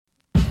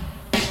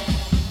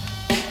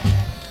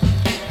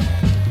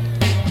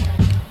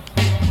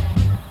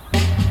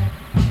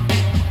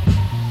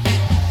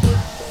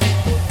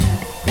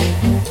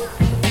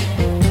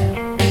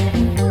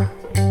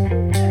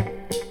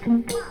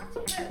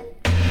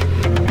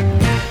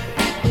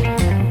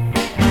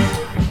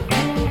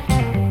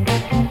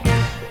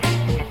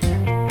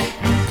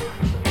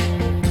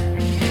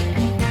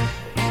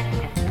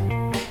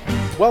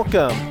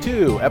Welcome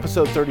to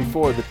episode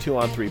 34 of the 2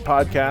 on 3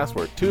 podcast,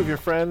 where two of your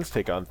friends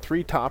take on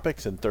 3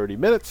 topics in 30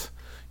 minutes.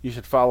 You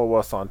should follow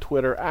us on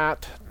Twitter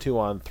at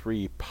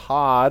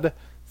 2on3pod.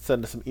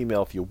 Send us an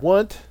email if you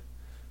want.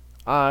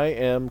 I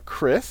am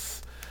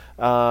Chris,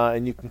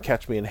 and you can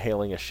catch me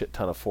inhaling a shit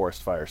ton of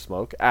forest fire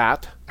smoke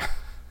at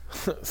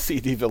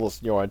CD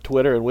Villasenor on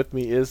Twitter, and with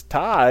me is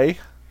Ty.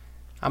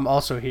 I'm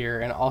also here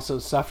and also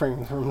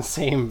suffering from the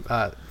same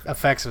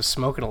effects of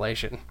smoke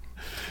inhalation.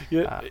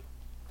 Yeah,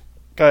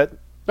 go ahead.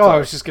 No, I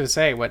was just gonna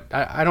say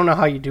I don't know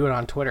how you do it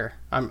on Twitter.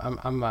 I'm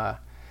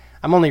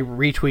only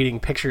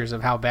retweeting pictures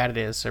of how bad it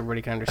is, so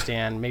everybody can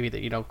understand maybe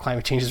that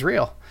climate change is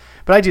real.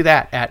 But I do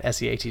that at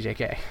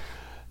SEATJK.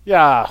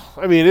 Yeah,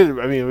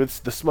 it's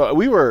the smoke.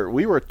 We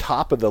were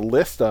top of the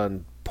list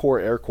on poor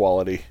air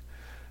quality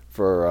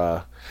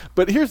for.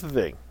 But here's the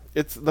thing: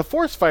 it's the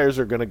forest fires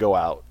are going to go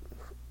out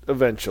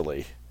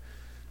eventually,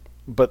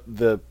 but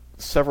the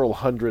several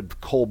hundred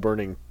coal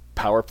burning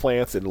power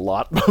plants in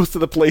most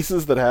of the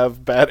places that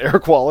have bad air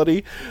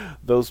quality,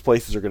 those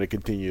places are going to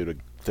continue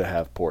to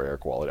have poor air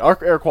quality. Our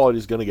air quality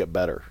is going to get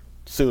better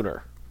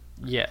sooner.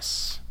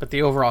 Yes, but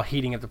the overall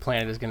heating of the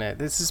planet is going to...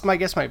 I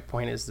guess my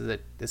point is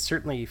that it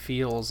certainly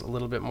feels a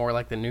little bit more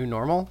like the new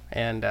normal,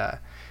 and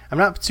I'm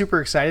not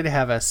super excited to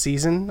have a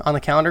season on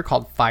the calendar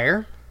called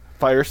Fire.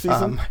 Fire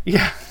season?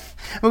 Yeah.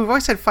 We've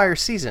always had fire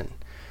season,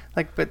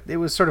 but it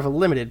was sort of a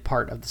limited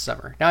part of the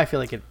summer. Now I feel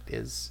like it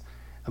is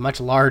a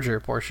much larger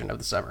portion of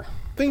the summer.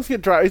 Things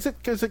get dry. Is it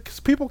because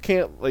people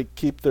can't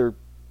keep their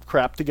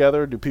crap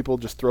together? Do people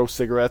just throw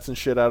cigarettes and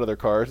shit out of their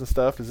cars and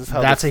stuff? Is this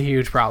how? That's a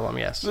huge problem.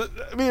 Yes.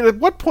 I mean, at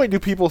what point do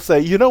people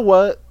say, you know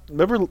what?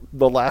 Remember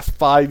the last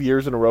 5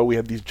 years in a row we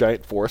had these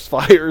giant forest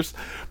fires?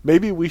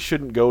 Maybe we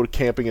shouldn't go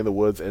camping in the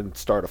woods and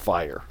start a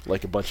fire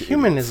like a bunch of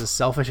Human idiots. Is a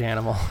selfish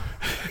animal.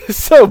 It's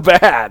so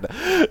bad.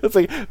 It's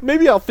like,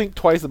 maybe I'll think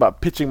twice about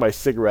pitching my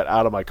cigarette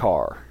out of my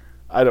car.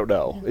 I don't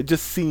know. It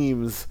just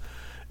seems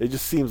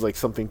like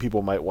something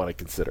people might want to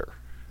consider.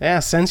 Yeah,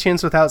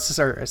 sentience without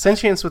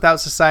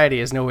society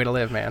is no way to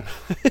live, man.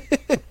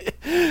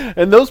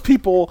 And those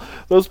people,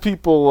 on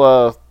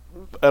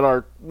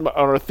our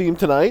theme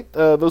tonight,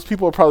 those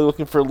people are probably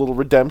looking for a little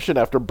redemption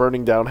after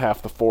burning down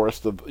half the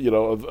forest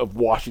of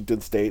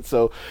Washington State.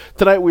 So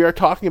tonight we are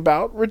talking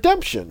about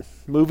redemption,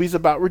 movies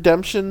about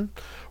redemption.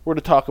 We're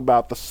going to talk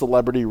about the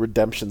celebrity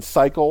redemption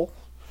cycle,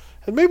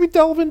 and maybe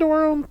delve into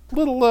our own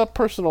little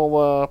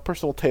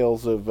personal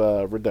tales of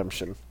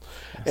redemption.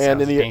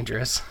 Sounds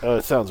dangerous.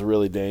 It sounds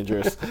really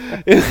dangerous.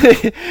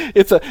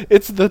 It's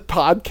the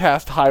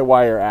podcast high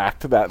wire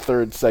act, that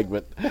third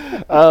segment.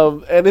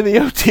 And in the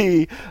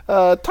OT,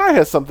 Ty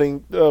has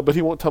something, but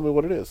he won't tell me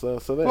what it is.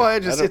 It's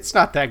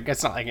not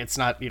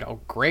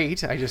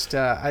great. I just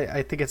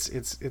I think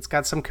it's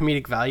got some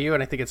comedic value,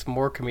 and I think it's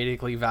more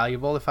comedically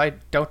valuable if I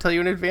don't tell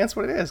you in advance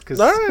what it is.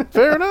 All right,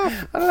 fair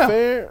enough. I don't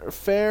know.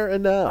 Fair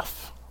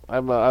enough.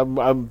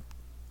 I'm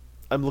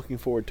looking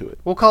forward to it.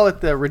 We'll call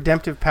it the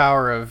redemptive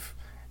power of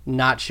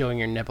not showing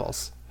your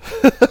nipples.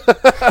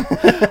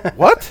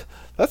 What?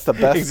 That's the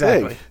best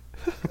exactly.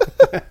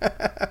 thing.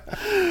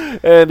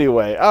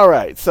 Anyway, all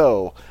right.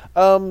 So,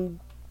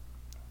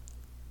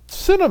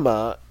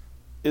 cinema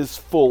is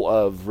full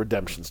of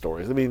redemption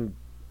stories. I mean,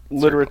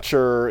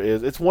 literature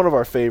it's one of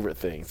our favorite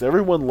things.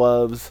 Everyone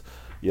loves,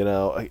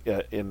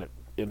 in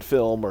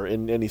film or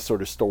in any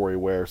sort of story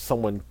where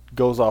someone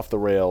goes off the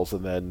rails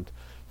and then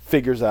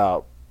figures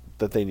out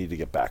that they need to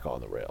get back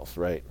on the rails,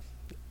 right?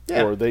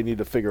 Yeah. Or they need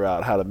to figure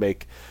out how to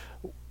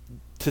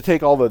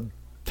take all the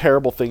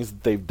terrible things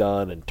that they've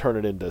done and turn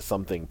it into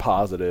something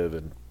positive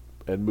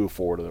and move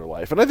forward in their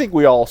life. And I think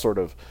we all sort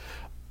of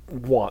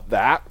want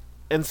that.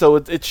 And so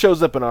it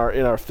shows up in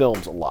our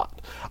films a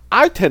lot.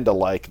 I tend to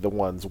like the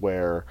ones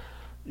where,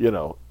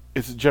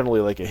 it's generally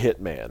like a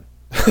hitman.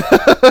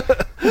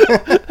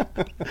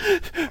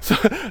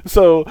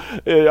 so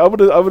I'm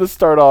gonna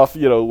start off,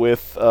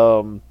 with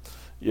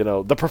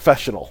The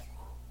Professional.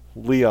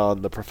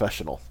 Leon the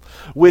Professional,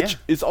 which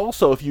is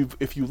also,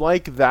 if you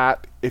like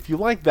that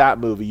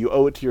movie, you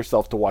owe it to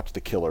yourself to watch The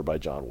Killer by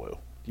John Woo.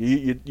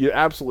 You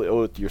absolutely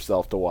owe it to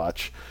yourself to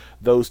watch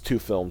those two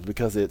films,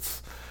 because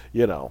it's,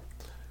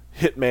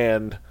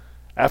 hitman,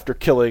 after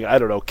killing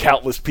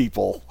countless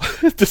people,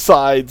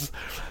 decides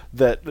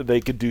that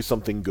they could do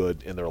something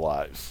good in their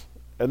lives,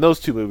 and those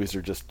two movies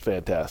are just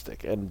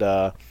fantastic. And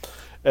the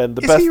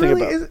best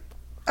thing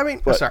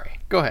about sorry,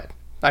 go ahead.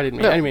 I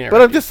didn't mean.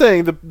 But I'm just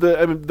saying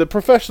the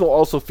Professional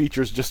also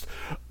features just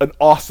an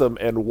awesome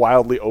and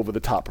wildly over the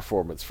top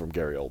performance from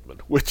Gary Oldman,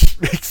 which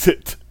makes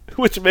it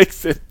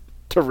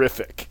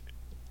terrific.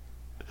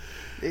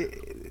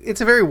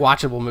 It's a very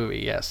watchable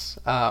movie. Yes.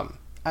 I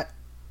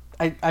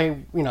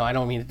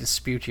don't mean to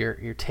dispute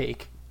your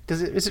take.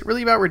 Is it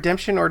really about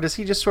redemption, or does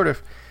he just sort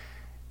of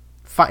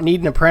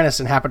need an apprentice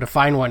and happen to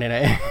find one in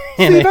a?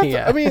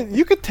 I mean,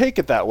 you could take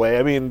it that way.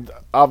 I mean,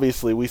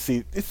 obviously we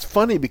see. It's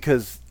funny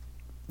because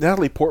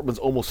Natalie Portman's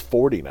almost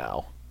 40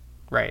 now.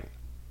 Right.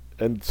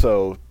 And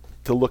so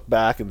to look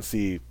back and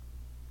see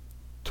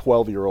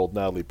 12-year-old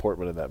Natalie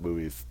Portman in that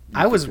movie.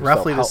 I was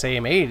roughly the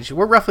same age.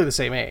 We're roughly the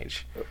same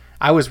age.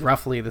 I was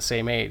roughly the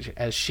same age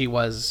as she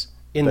was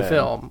in the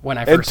film when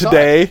I first saw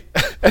it.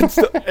 And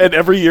today, and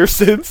every year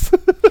since.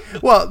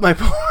 Well,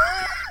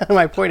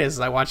 my point is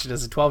I watched it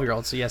as a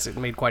 12-year-old, so yes, it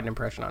made quite an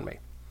impression on me.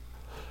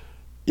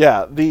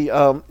 Yeah,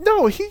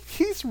 no,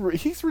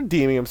 he's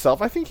redeeming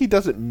himself. I think he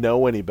doesn't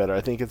know any better.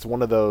 I think it's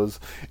one of those.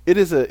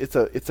 It's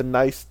a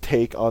nice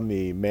take on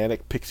the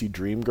manic pixie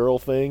dream girl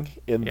thing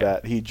in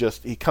that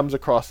he comes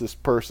across this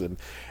person,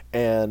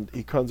 and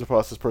he comes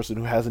across this person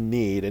who has a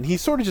need, and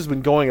he's sort of just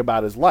been going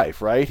about his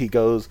life, right? He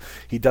does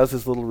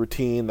his little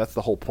routine. That's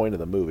the whole point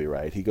of the movie,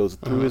 right? He goes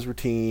through his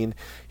routine.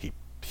 He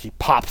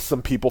pops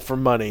some people for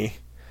money.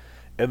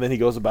 And then he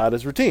goes about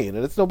his routine,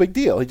 and it's no big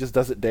deal. He just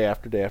does it day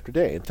after day after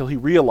day until he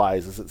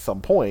realizes at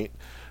some point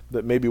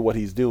that maybe what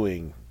he's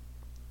doing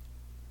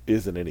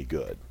isn't any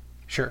good.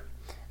 Sure.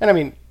 And I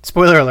mean,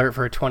 spoiler alert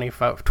for a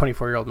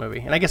 24-year-old movie.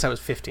 And I guess I was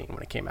 15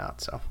 when it came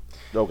out, so.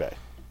 Okay.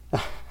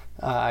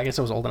 I guess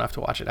I was old enough to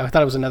watch it. I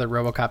thought it was another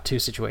RoboCop 2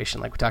 situation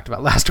like we talked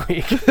about last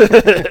week.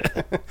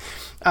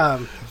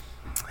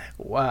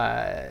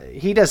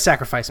 He does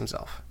sacrifice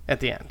himself at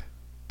the end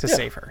to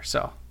save her,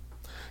 so.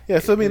 Yeah,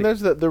 so I mean,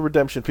 there's the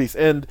redemption piece,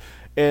 and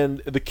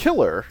the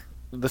killer,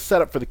 the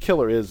setup for the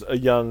killer is a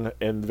young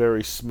and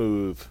very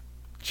smooth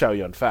Chow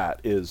Yun-fat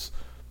is,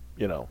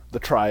 the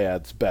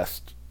Triad's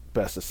best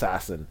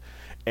assassin,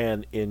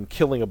 and in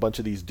killing a bunch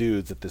of these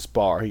dudes at this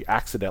bar, he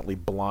accidentally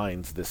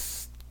blinds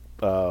this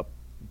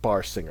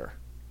bar singer.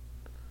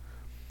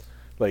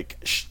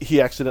 Like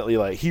he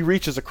accidentally he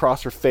reaches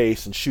across her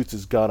face and shoots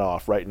his gun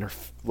off right in her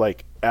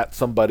at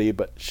somebody,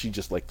 but she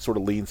just sort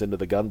of leans into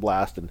the gun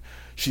blast and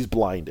she's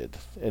blinded,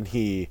 and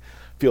he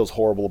feels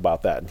horrible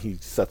about that, and he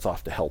sets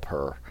off to help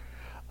her.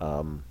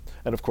 And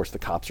of course the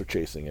cops are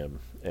chasing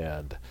him,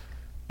 and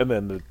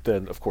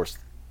then of course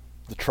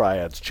the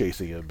Triad's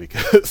chasing him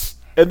because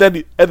and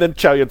then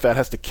Chow Yun-fat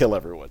has to kill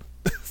everyone.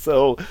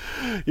 So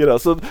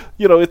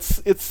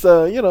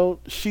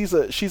she's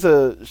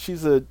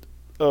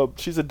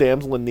a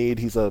damsel in need.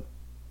 He's a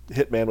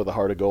hitman with a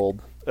heart of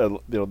gold.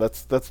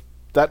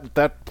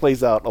 That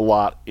plays out a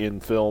lot in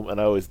film, and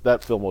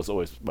that film was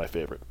always my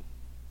favorite.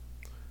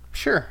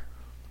 Sure.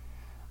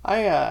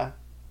 I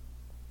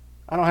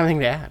don't have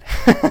anything to add.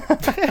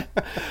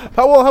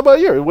 How about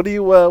you? What do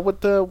you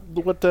what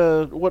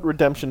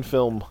redemption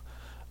film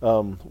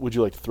would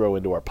you like to throw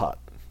into our pot?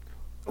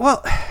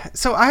 Well,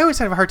 so I always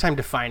have a hard time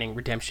defining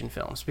redemption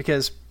films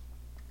because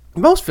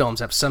most films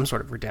have some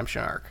sort of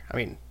redemption arc. I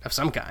mean, of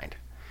some kind.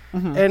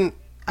 Mm-hmm. And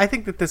I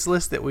think that this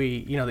list that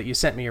that you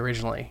sent me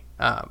originally,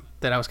 that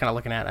I was kind of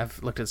looking at,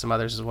 I've looked at some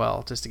others as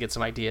well, just to get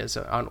some ideas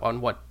on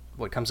what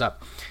comes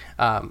up.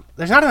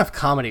 There's not enough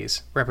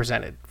comedies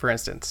represented, for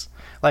instance.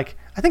 I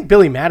think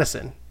Billy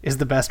Madison is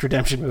the best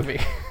redemption movie.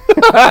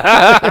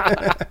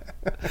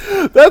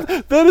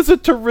 That is a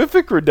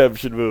terrific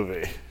redemption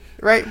movie.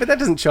 Right, but that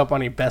doesn't show up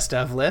on any best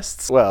of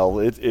lists. Well,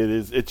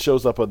 it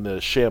shows up on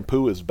the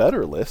shampoo is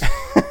better list.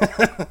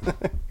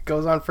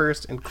 Goes on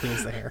first and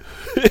cleans the hair.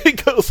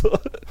 It goes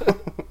on.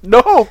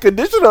 No,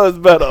 conditioner is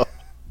better.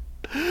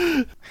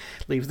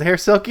 Leaves the hair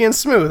silky and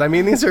smooth. I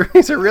mean, these are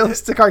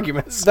realistic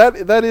arguments.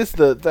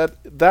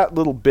 That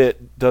little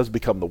bit does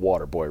become the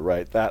water boy,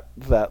 right? That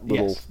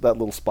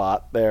little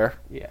spot there.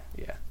 Yeah.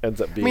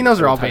 Ends up being. I mean, those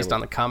are all based on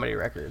the comedy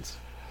records.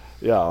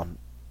 Yeah.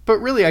 But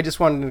really, I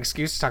just wanted an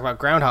excuse to talk about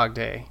Groundhog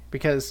Day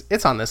because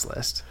it's on this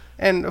list.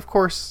 And, of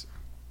course,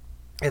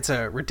 it's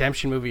a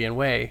redemption movie in a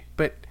way,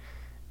 but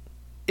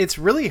it's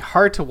really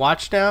hard to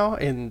watch now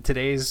in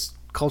today's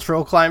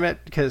cultural climate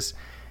because,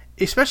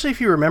 especially if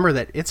you remember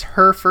that it's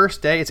her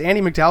first day, it's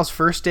Andie MacDowell's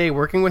first day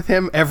working with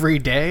him every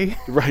day.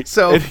 Right.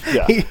 So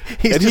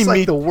he's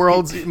just the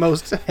world's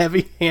most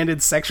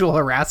heavy-handed sexual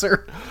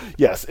harasser.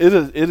 Yes, it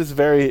is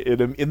very,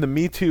 in the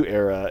Me Too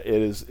era,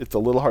 it's a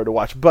little hard to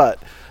watch,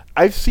 but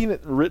I've seen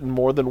it written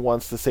more than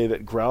once to say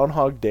that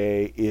Groundhog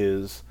Day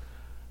is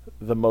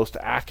the most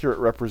accurate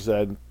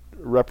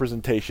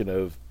representation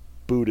of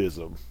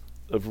Buddhism,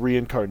 of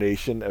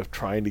reincarnation, of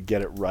trying to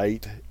get it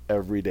right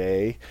every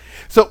day.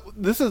 So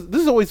this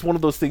is always one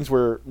of those things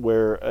where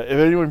if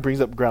anyone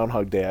brings up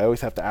Groundhog Day, I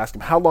always have to ask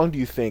them, how long do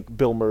you think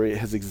Bill Murray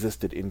has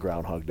existed in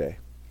Groundhog Day?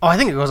 Oh, I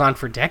think it goes on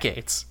for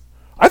decades.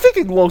 I think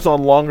it goes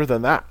on longer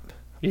than that.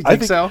 You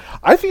think so?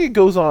 I think it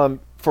goes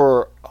on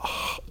for...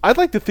 I'd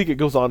like to think it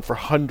goes on for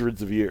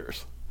hundreds of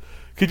years.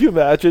 Could you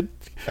imagine?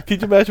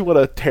 Could you imagine what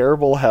a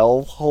terrible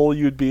hellhole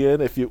you'd be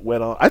in if it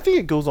went on? I think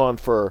it goes on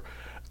for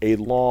a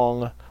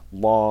long,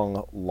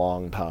 long,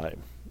 long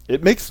time.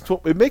 It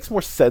makes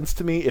more sense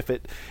to me if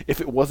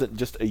it wasn't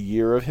just a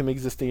year of him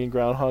existing in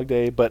Groundhog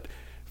Day, but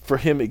for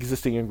him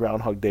existing in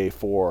Groundhog Day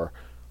for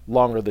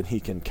longer than he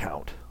can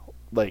count,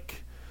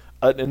 like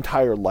an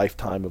entire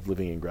lifetime of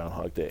living in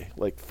Groundhog Day,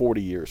 like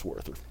 40 years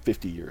worth or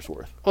 50 years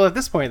worth. Well, at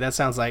this point, that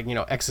sounds like,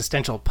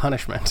 existential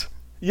punishment.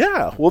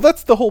 Yeah, well,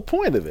 that's the whole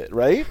point of it,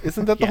 right?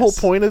 Isn't that the whole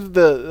point of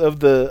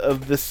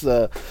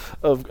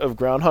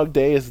Groundhog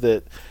Day? Is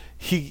that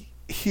he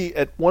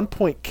at one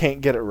point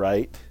can't get it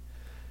right,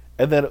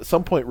 and then at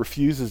some point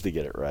refuses to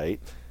get it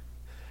right,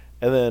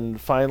 and then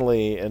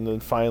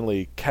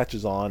finally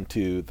catches on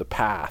to the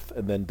path,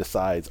 and then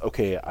decides,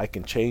 okay, I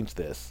can change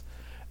this,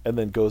 and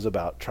then goes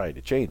about trying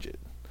to change it.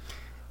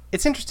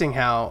 It's interesting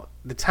how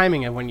the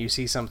timing of when you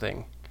see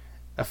something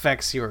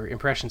affects your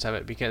impressions of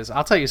it, because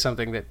I'll tell you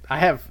something that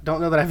don't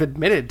know that I've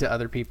admitted to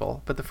other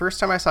people, but the first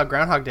time I saw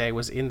Groundhog Day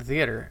was in the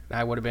theater.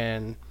 I would have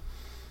been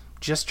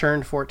just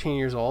turned 14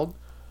 years old,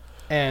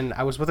 and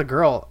I was with a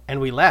girl,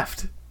 and we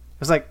left. I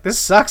was like, this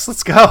sucks,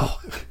 let's go.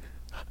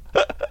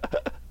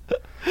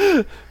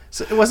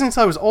 So it wasn't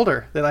until I was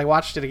older that I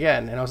watched it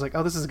again, and I was like,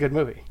 oh, this is a good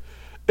movie.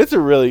 It's a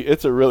really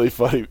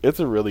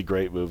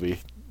great movie.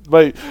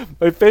 My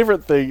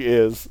favorite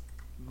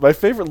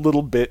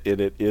little bit in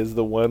it is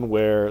the one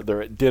where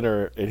they're at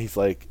dinner and he's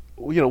like,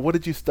 what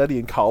did you study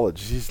in college?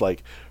 She's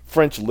like,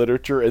 French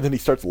literature, and then he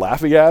starts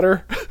laughing at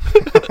her.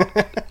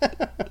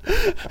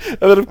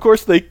 And then of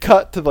course they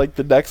cut to like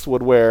the next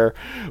one where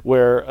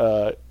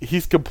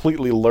he's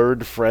completely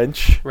learned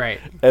French, right,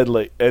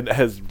 and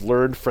has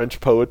learned French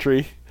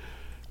poetry.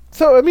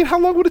 So I mean, how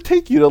long would it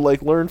take you to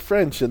like learn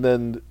French? And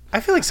then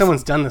I feel like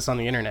someone's done this on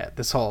the internet,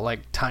 this whole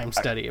like time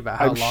study about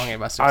how long it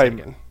must have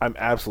taken. I'm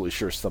absolutely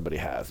sure somebody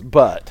has,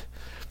 but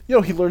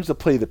he learns to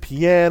play the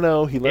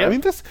piano. I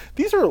mean,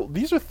 these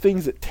are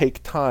things that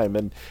take time,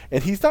 and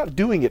he's not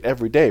doing it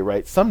every day,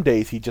 right? Some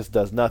days he just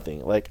does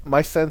nothing. Like,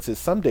 my sense is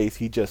some days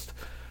he just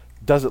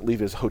doesn't leave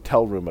his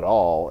hotel room at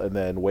all, and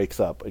then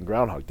wakes up in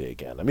Groundhog Day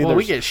again. I mean,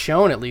 we get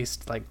shown at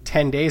least like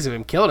 10 days of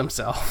him killing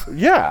himself.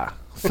 Yeah.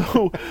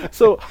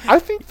 So I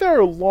think there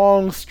are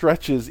long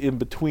stretches in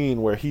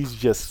between where he's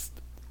just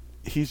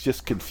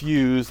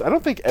confused. I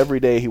don't think every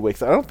day he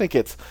wakes up. I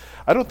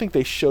don't think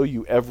they show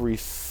you every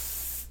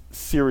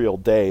serial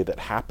day that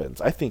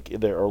happens. I think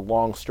there are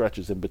long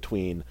stretches in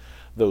between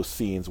those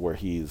scenes where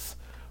he's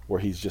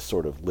just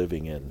sort of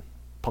living in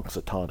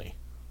Punxsutawney.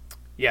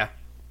 Yeah.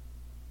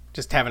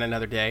 Just having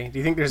another day. Do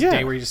you think there's a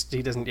day where he just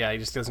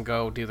doesn't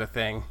go do the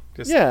thing?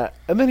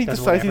 And then he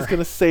decides he's going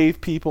to save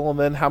people, and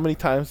then how many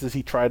times does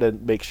he try to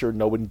make sure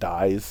no one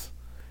dies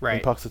in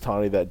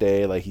Punxsutawney that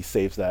day? Like, he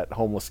saves that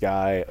homeless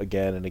guy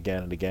again and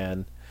again and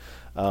again.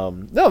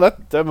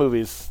 That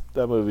movie's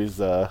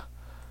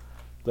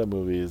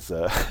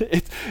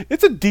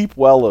it's a deep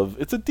well of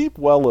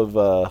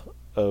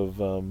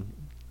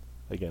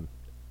again,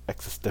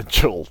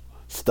 existential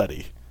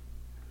study.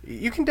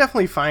 You can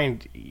definitely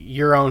find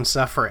your own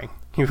suffering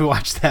if you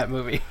watch that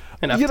movie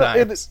enough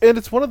times. And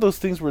it's one of those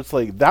things where it's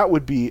like, that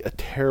would be a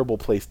terrible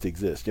place to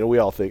exist. We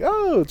all think,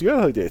 oh, it's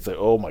Groundhog Day. It's like,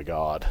 oh my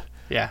God.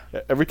 Yeah.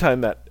 Every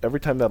time that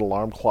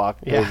alarm clock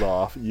goes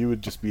off,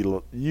 you'd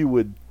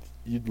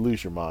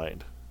lose your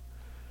mind.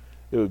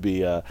 It would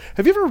be. Have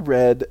you ever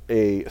read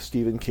a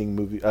Stephen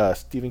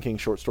King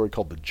short story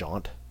called The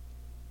Jaunt?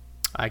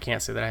 I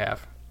can't say that I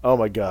have. Oh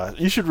my God,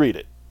 you should read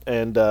it.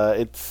 And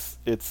it's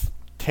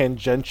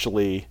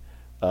tangentially,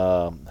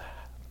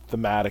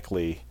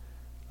 thematically,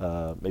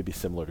 maybe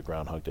similar to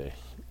Groundhog Day.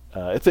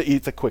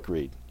 It's a quick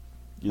read.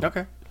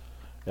 Okay.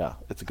 Yeah,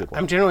 it's a good one.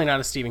 I'm generally not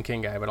a Stephen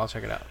King guy, but I'll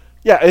check it out.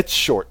 Yeah, it's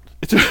short.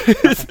 You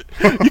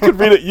could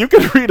read it. You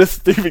could read a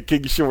Stephen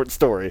King short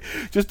story.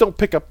 Just don't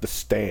pick up The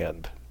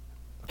Stand.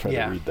 Try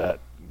to read that,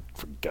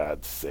 for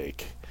God's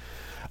sake.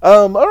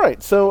 All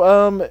right.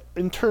 So,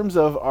 in terms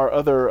of our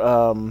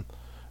other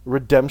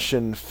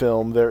redemption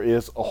film, there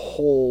is a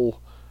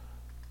whole.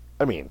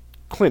 I mean,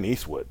 Clint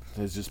Eastwood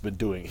has just been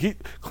doing.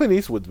 Clint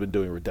Eastwood's been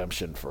doing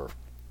redemption for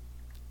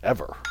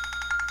ever.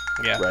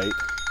 Yeah. Right.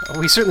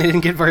 We certainly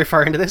didn't get very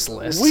far into this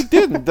list. We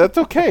didn't. That's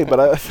okay. But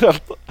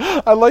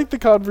I like the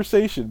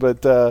conversation.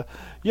 But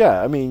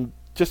yeah, I mean,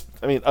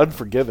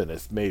 Unforgiven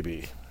is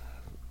maybe,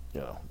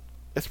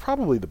 it's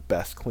probably the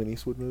best Clint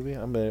Eastwood movie.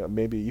 I mean,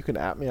 maybe you can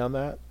at me on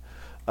that.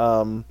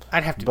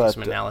 I'd have to do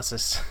some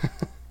analysis.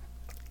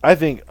 I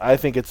think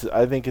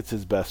it's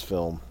his best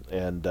film,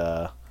 and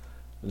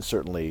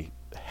certainly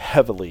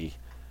heavily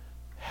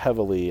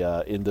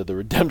into the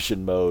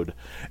redemption mode,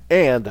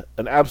 and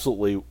an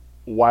absolutely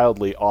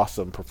wildly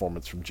awesome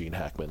performance from Gene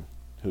Hackman,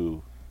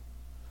 who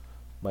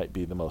might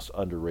be the most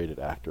underrated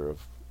actor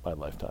of my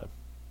lifetime.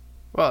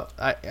 Well,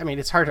 I mean,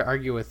 it's hard to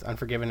argue with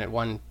Unforgiven. It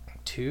won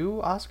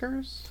 2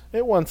 Oscars?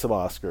 It won some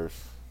Oscars.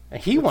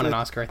 And he won an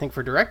Oscar, I think,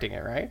 for directing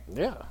it, right?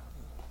 Yeah.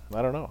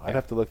 I don't know. I'd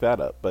have to look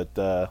that up, but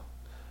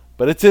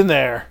it's in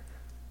there.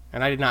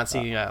 And I did not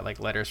see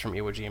Letters from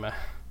Iwo Jima.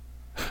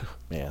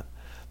 Man,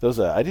 those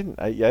I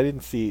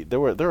didn't see. There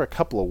were a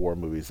couple of war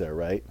movies there,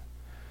 right?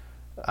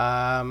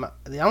 I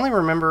only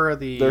remember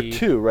the. There are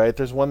 2, right?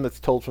 There's one that's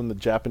told from the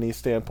Japanese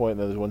standpoint, and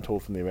then there's one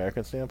told from the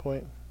American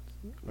standpoint.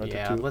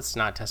 Yeah, let's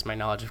not test my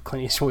knowledge of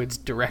Clint Eastwood's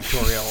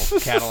directorial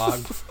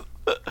catalog.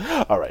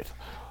 All right,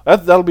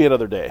 that'll be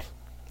another day.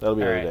 That'll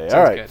be another day.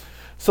 All right. Good.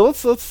 So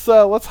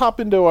let's hop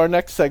into our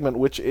next segment,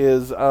 which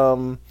is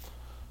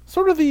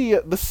sort of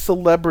the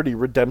celebrity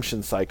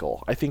redemption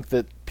cycle. I think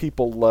that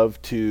people love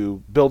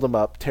to build them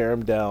up, tear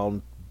them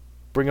down,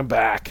 bring them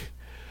back.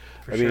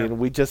 I mean,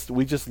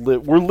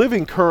 we're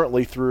living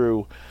currently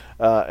through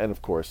And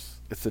of course,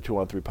 it's the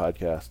 2-on-3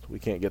 podcast. We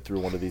can't get through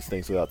one of these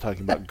things without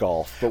talking about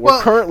golf. But we're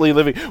currently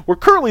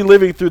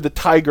living through the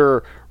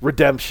Tiger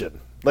redemption.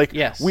 Like,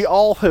 yes. we've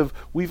all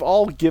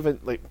given,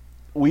 like,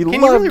 we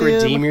Can loved you really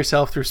him. redeem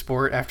yourself through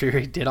sport after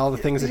he did all the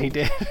things that he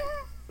did?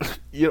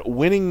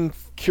 Winning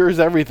cures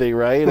everything,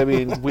 right? I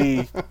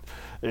mean,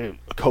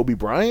 Kobe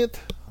Bryant.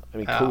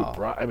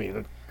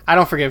 I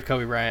don't forgive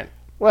Kobe Bryant.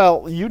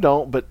 Well, you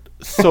don't, but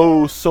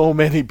so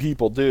many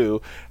people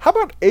do. How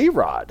about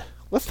A-Rod?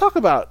 Let's talk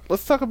about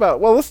Tiger.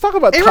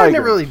 A-Rod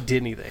never really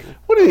did anything.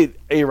 What do you mean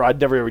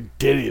A-Rod never ever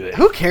did anything?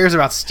 Who cares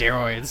about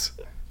steroids?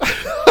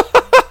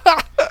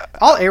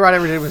 All A-Rod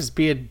ever did was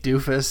be a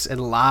doofus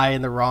and lie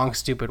in the wrong,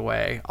 stupid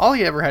way. All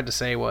he ever had to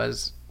say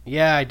was,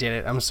 yeah, I did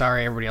it. I'm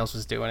sorry everybody else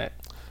was doing it.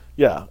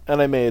 Yeah,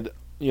 and I made,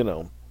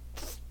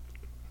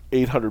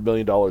 $800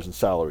 million in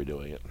salary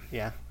doing it.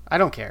 Yeah, I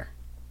don't care.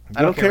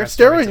 I don't care.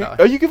 Steroids.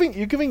 Are you giving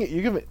in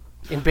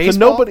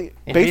baseball? So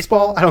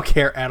baseball, I don't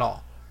care at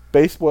all.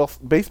 Baseball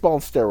and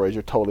steroids.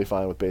 You're totally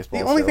fine with baseball.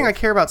 The only thing I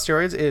care about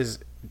steroids is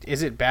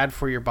it bad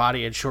for your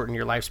body and shorten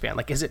your lifespan?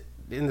 Like, is it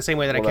in the same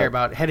way that I care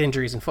about head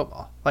injuries in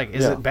football? Like,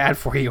 is it bad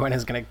for you and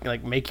is going to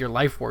make your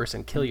life worse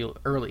and kill you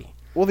early?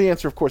 Well, the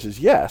answer, of course, is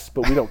yes,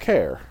 but we don't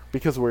care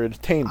because we're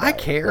entertained by I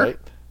care. Right?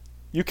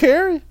 You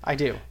care? I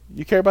do.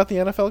 You care about the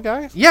NFL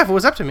guys? Yeah, if it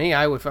was up to me,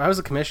 if I was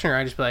a commissioner,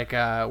 I'd just be like,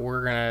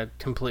 we're going to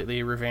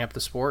completely revamp the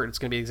sport. It's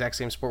going to be the exact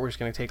same sport. We're just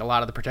going to take a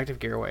lot of the protective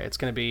gear away. It's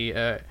going to be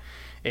a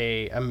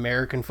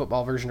American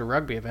football version of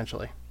rugby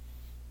eventually.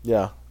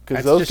 Yeah,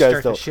 because those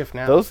guys don't. Shift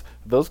now.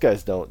 Those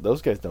guys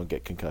don't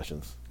get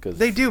concussions. Cause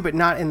they do, but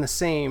not at the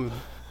same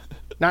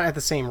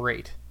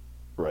rate.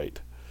 Right,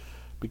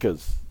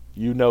 because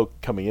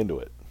coming into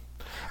it.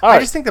 I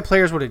just think the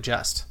players would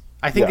adjust.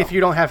 I think if you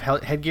don't have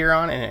headgear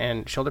on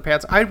and shoulder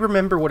pads, I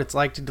remember what it's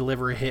like to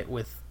deliver a hit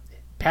with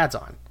pads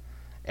on,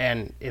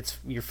 and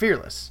you're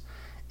fearless.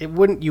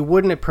 You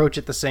wouldn't approach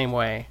it the same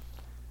way,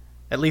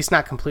 at least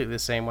not completely the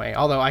same way.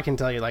 Although I can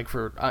tell you, like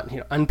for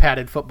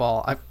unpadded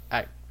football,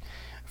 a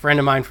friend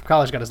of mine from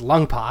college got his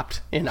lung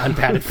popped in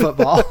unpadded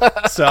football,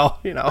 so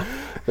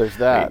there's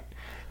that.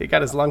 He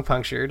got his lung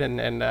punctured,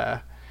 and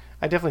I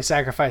definitely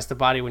sacrificed the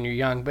body when you're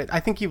young, but I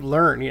think you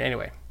learn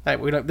anyway.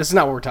 This is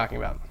not what we're talking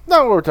about.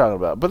 Not what we're talking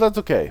about, but that's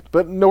okay.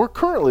 But no, we're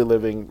currently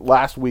living.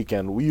 Last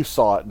weekend, you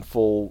saw it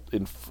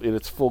in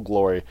its full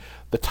glory.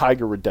 The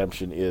Tiger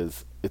redemption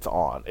it's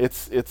on.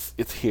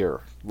 It's here.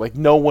 Like,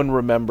 no one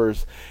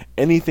remembers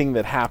anything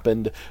that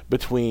happened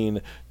between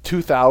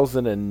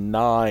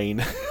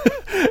 2009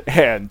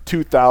 and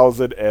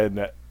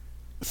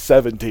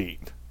 2017.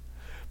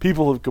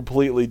 People have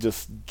completely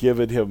just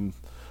given him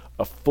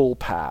a full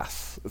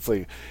pass. It's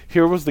like,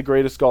 here was the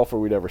greatest golfer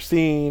we'd ever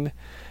seen.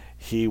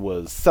 He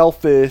was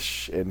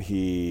selfish, and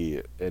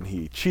he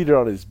cheated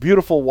on his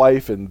beautiful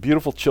wife and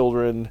beautiful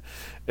children,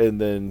 and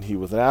then he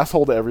was an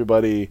asshole to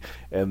everybody,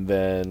 and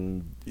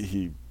then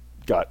he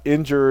got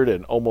injured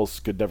and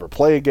almost could never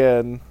play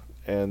again,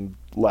 and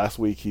last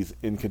week he's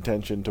in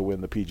contention to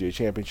win the PGA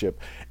Championship,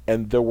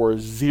 and there were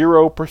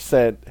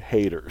 0%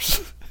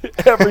 haters.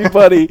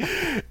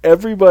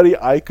 Everybody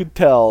I could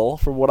tell,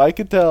 from what I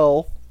could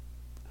tell,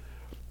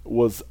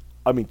 was,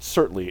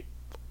 certainly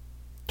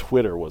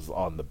Twitter was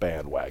on the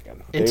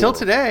bandwagon. Until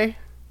today.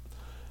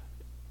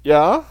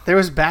 Yeah? There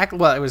was it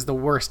was the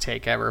worst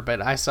take ever,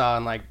 but I saw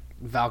in like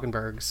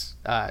Valkenberg's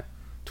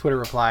Twitter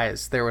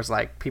replies, there was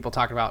like people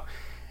talking about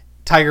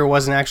Tiger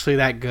wasn't actually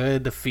that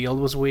good. The field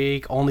was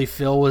weak. Only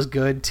Phil was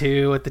good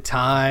too at the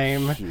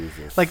time.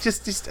 Jesus. Like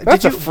just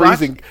that's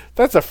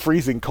a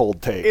freezing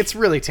cold take. It's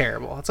really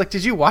terrible. It's like,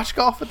 did you watch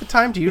golf at the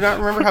time? Do you not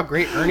remember how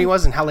great Ernie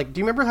was and how do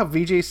you remember how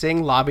Vijay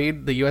Singh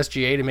lobbied the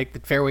USGA to make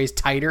the fairways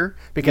tighter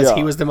because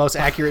he was the most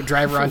accurate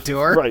driver on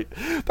tour? Right.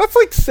 That's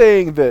like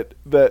saying that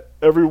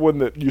everyone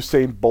that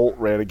Usain Bolt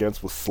ran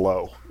against was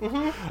slow.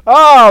 Mm-hmm.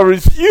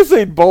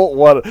 Usain Bolt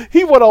won.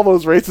 He won all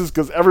those races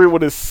because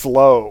everyone is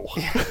slow.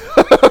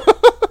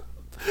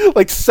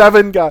 Like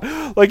 7 guys.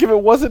 Like, if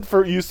it wasn't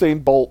for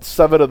Usain Bolt,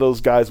 7 of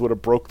those guys would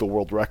have broke the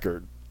world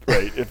record.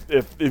 Right.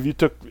 if you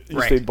took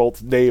Usain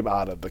Bolt's name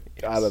out of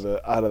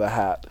the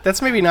hat.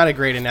 That's maybe not a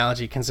great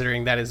analogy,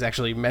 considering that is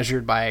actually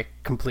measured by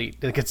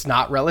complete. Like, it's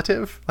not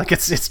relative. Like,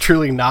 it's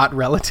truly not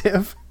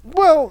relative.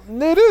 Well,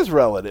 it is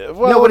relative.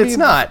 Well, no, but it's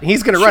not.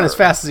 He's going to run as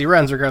fast as he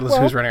runs, regardless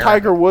of who's running around.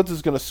 Tiger Woods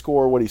is going to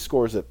score what he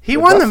scores at. He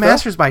won the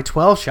Masters by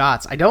 12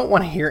 shots. I don't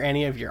want to hear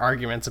any of your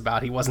arguments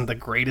about he wasn't the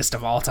greatest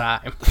of all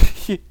time.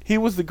 He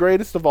was the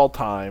greatest of all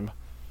time.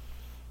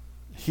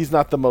 He's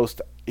not the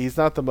most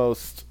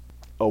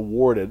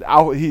awarded.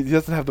 He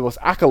doesn't have the most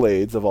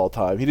accolades of all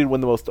time. He didn't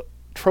win the most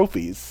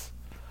trophies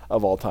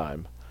of all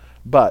time,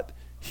 but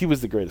he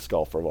was the greatest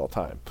golfer of all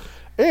time.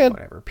 And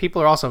whatever.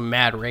 People are also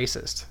mad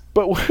racist.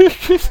 But we're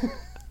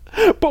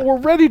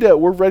ready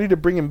to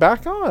bring him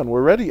back on.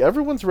 We're ready.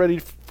 Everyone's ready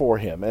for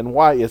him. And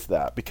why is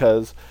that?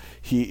 Because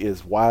he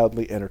is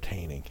wildly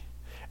entertaining.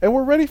 And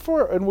we're ready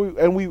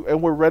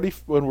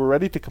we're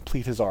ready to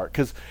complete his arc,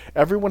 because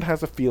everyone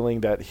has a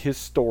feeling that his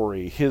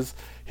story, his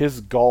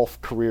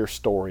golf career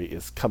story,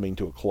 is coming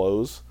to a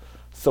close.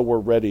 So we're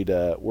ready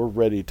to.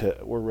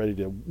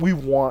 We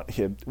want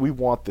him. We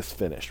want this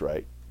finish,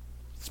 right?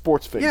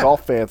 Sports fans, Yeah.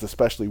 golf fans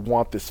especially,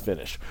 want this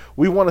finish.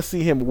 We want to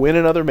see him win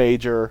another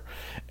major,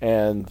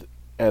 and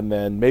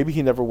then maybe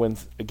he never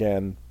wins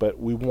again, but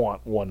we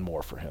want one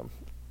more for him.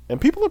 And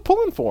people are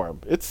pulling for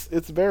him. It's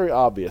very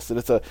obvious, and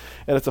it's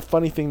a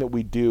funny thing that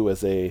we do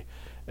as a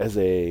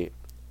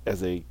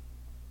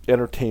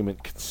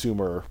entertainment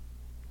consumer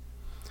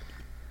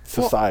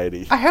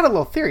society. Well, I had a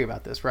little theory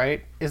about this,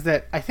 right? Is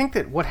that I think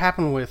that what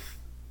happened with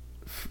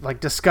like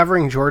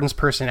discovering Jordan's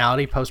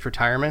personality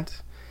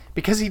post-retirement,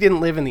 because he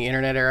didn't live in the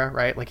internet era,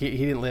 right? Like he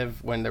didn't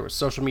live when there was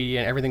social media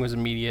and everything was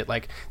immediate.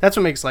 Like that's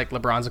what makes like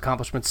LeBron's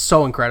accomplishments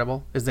so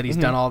incredible, is that he's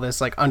done all this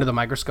like under the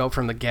microscope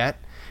from the get.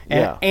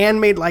 And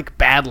made like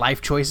bad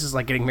life choices,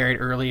 like getting married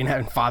early and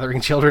having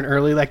fathering children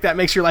early. Like that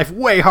makes your life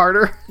way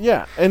harder.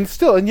 Yeah, and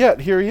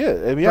yet here he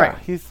is. I mean, yeah, Right.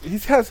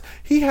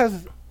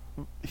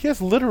 he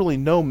has literally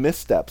no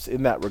missteps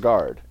in that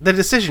regard. The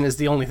decision is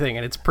the only thing,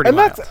 and it's pretty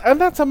mild.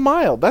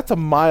 That's a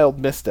mild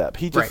misstep.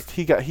 He just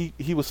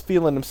he was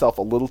feeling himself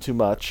a little too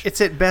much. It's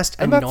at best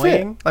And that's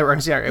annoying. it. Like,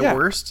 I'm sorry, Yeah.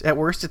 at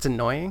worst, it's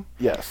annoying.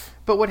 Yes.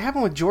 But what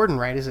happened with Jordan,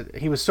 right, is that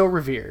he was so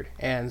revered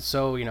and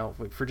so,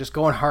 for just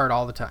going hard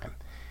all the time.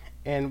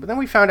 But then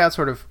we found out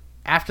sort of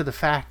after the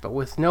fact, but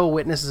with no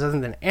witnesses other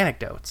than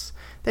anecdotes,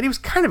 that he was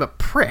kind of a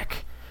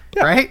prick,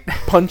 Yeah. right?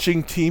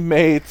 Punching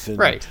teammates and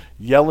Right.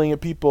 yelling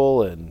at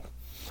people, and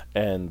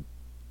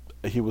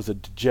he was a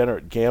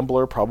degenerate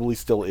gambler, probably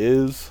still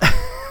is.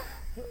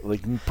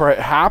 Like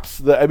perhaps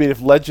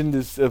if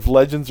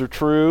legends are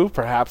true,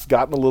 perhaps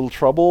got in a little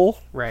trouble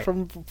Right.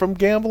 from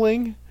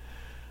gambling.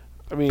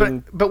 I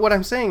mean, But what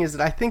I'm saying is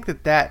that I think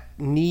that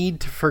need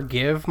to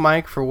forgive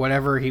Mike for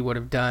whatever he would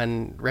have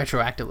done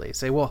retroactively.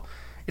 Say, well,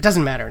 it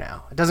doesn't matter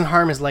now. It doesn't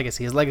harm his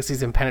legacy. His legacy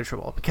is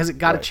impenetrable because it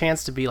got a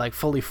chance to be like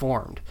fully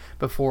formed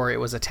before it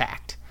was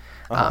attacked.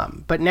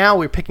 But now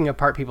we're picking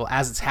apart people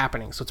as it's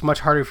happening, so it's much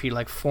harder for you to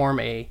like form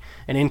an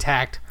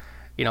intact,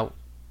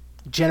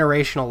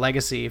 generational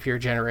legacy if you're a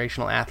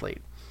generational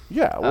athlete.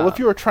 yeah. Well, if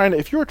you were trying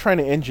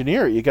to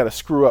engineer it, you got to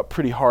screw up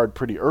pretty hard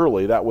pretty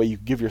early. That way, you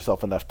give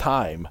yourself enough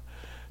time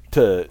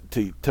to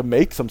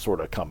make some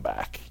sort of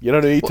comeback. You know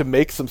what I mean? To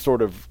make some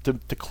sort of to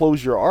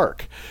close your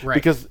arc. Right.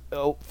 Because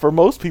for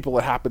most people,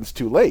 it happens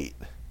too late,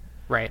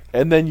 Right.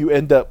 and then you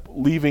end up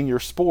leaving your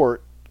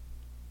sport.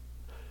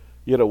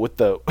 With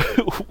the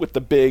with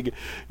the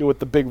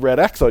big red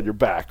X on your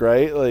back,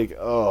 right? Like,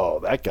 oh,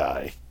 that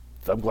guy.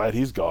 I'm glad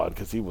he's gone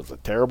because he was a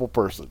terrible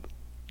person.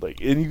 Like,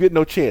 and you get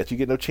no chance. You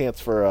get no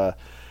chance for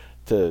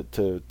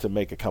to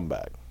make a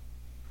comeback.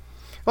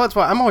 Well, that's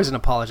why I'm always an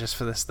apologist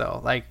for this,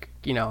 though. Like,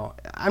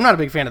 I'm not a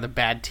big fan of the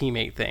bad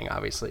teammate thing,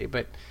 obviously,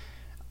 but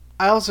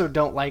I also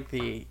don't like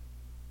the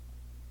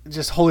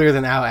just holier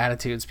than thou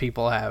attitudes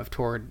people have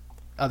toward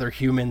other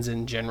humans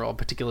in general,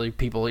 particularly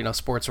people,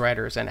 sports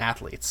writers and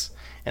athletes,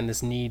 and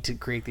this need to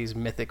create these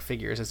mythic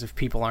figures as if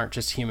people aren't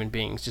just human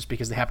beings just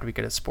because they happen to be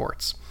good at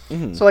sports.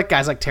 Mm-hmm. So, like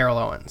guys like Terrell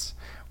Owens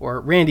or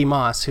Randy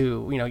Moss,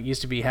 who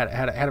used to be had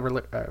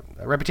a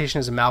reputation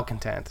as a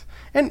malcontent,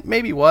 and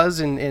maybe was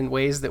in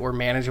ways that were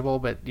manageable,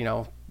 but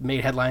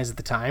made headlines at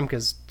the time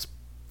because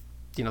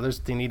there's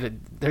a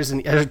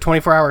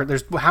 24-hour.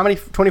 There's how many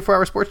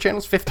 24-hour sports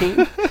channels?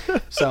 15.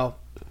 So.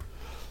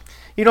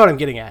 You know what I'm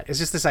getting at. It's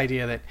just this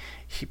idea that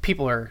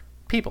people are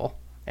people,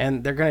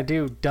 and they're going to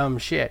do dumb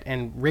shit,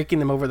 and raking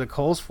them over the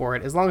coals for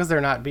it, as long as they're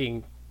not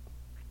being,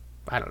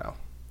 I don't know,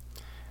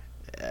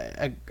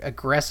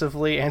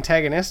 aggressively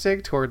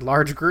antagonistic toward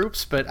large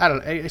groups. But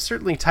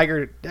certainly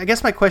Tiger, I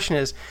guess my question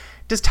is,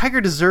 does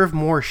Tiger deserve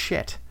more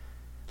shit?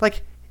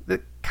 Like,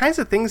 the kinds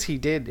of things he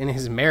did in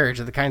his marriage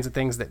are the kinds of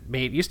things that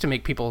used to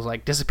make people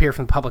like disappear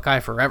from the public eye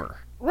forever.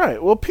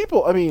 Right. Well,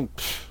 people, I mean,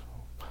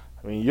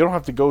 you don't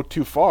have to go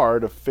too far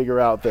to figure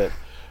out that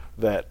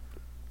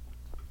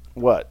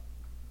what?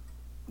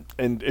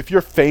 And if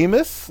you're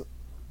famous,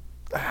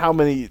 how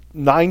many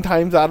 9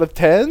 times out of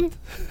 10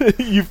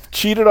 you've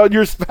cheated on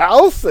your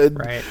spouse and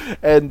Right.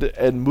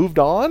 and moved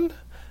on?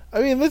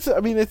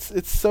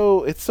 It's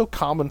so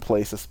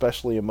commonplace,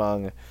 especially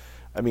among,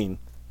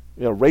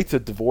 rates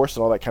of divorce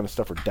and all that kind of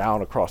stuff are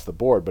down across the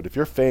board. But if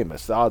you're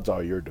famous, the odds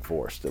are you're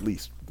divorced at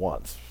least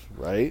once,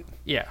 right?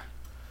 Yeah.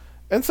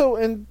 And so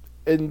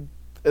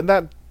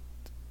to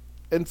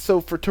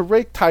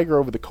rake Tiger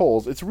over the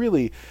coals, it's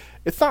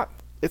not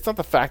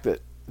the fact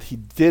that he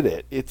did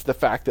it. It's the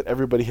fact that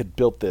everybody had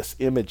built this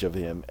image of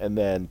him, and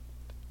then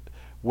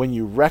when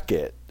you wreck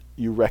it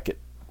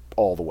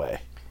all the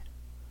way.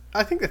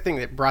 I think the thing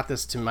that brought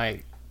this to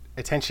my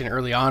attention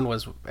early on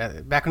was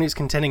back when he was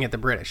contending at the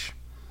British.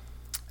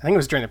 I think it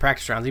was during the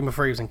practice rounds, even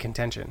before he was in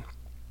contention,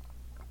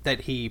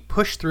 that he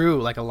pushed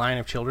through like a line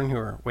of children who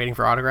were waiting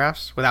for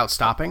autographs without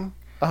stopping.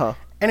 Uh-huh.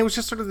 And it was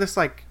just sort of this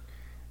like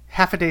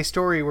half a day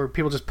story where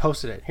people just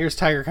posted it. Here's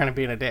Tiger kind of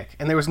being a dick.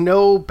 And there was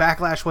no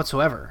backlash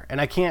whatsoever.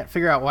 And I can't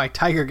figure out why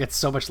Tiger gets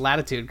so much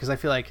latitude, because I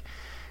feel like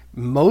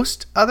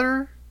most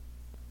other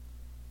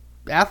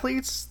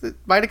athletes that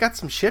might have got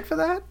some shit for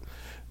that.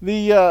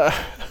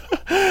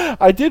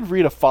 I did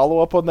read a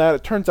follow-up on that.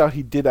 It turns out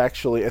he did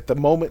actually, at the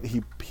moment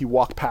he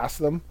walked past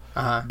them,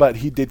 but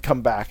he did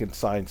come back and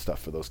sign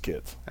stuff for those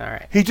kids. All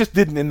right. He just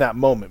didn't in that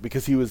moment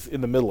because he was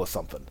in the middle of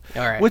something.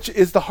 All right. Which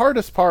is the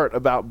hardest part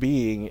about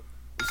being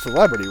a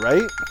celebrity,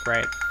 right?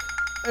 Right.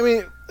 I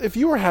mean, if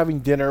you were having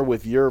dinner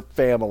with your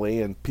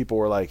family and people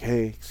were like,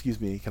 "Hey,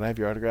 excuse me, can I have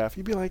your autograph?"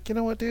 You'd be like, "You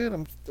know what, dude?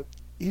 I'm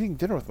eating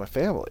dinner with my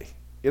family."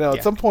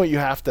 At some point you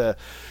have to,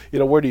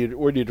 where do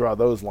you draw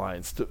those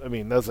lines? I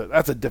mean, that's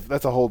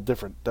a whole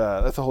different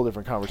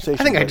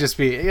conversation. I think I just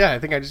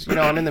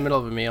I'm in the middle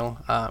of a meal.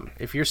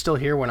 If you're still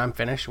here when I'm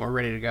finished and we're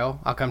ready to go,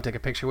 I'll come take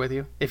a picture with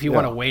you. If you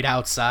want to wait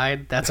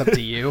outside, that's up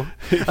to you.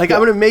 Like I'm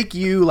gonna make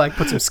you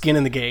put some skin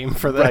in the game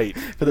for the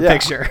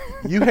picture.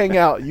 You hang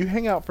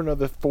out for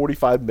another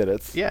 45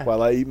 minutes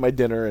while I eat my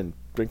dinner and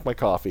drink my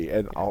coffee,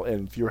 and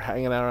if you're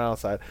hanging out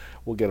outside,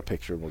 we'll get a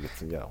picture and we'll get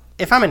some.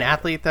 If I'm an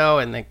athlete though,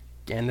 and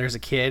there's a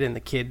kid, and the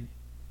kid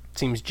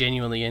seems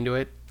genuinely into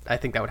it, I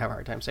think that would have a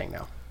hard time saying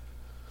no.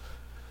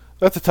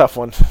 That's a tough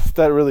one.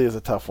 That really is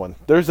a tough one.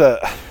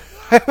 I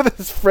have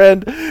this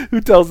friend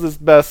who tells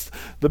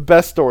the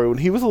best story. When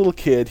he was a little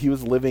kid, he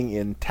was living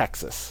in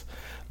Texas.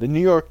 The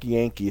New York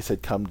Yankees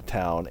had come to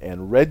town,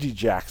 and Reggie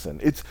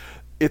Jackson. It's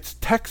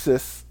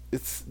Texas.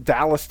 It's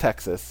Dallas,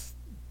 Texas.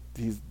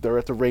 They're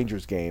at the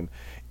Rangers game.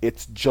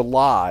 It's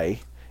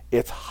July.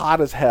 It's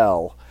hot as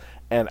hell,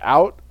 and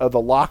out of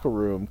the locker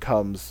room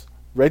comes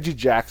Reggie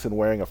Jackson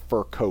wearing a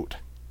fur coat.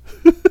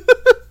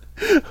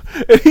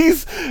 And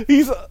he's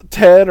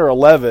 10 or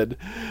 11,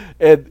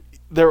 and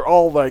they're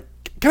all like,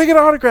 "Can I get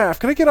an autograph?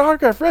 Can I get an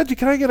autograph? Reggie,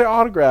 can I get an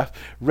autograph?"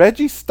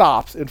 Reggie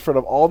stops in front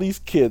of all these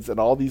kids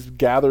and all these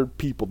gathered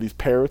people, these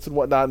parents and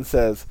whatnot, and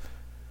says,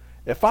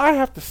 "If I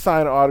have to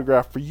sign an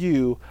autograph for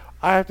you,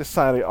 I have to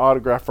sign an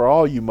autograph for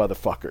all you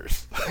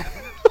motherfuckers."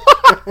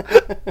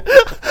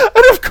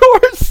 And of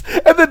course,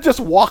 and then just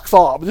walks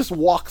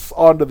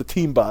onto the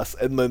team bus,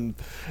 and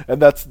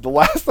that's the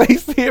last thing you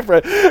see of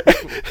it.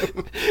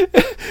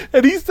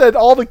 And he said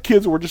all the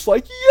kids were just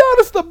like, "Yeah,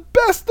 that's the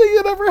best thing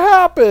that ever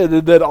happened."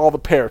 And then all the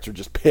parents are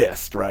just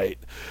pissed, right?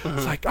 Mm-hmm.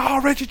 It's like, "Oh,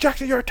 Reggie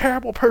Jackson, you're a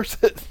terrible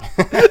person."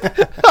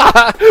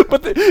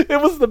 But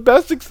it was the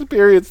best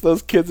experience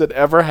those kids had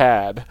ever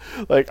had.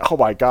 Like, oh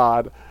my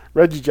God.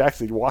 Reggie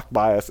Jackson walked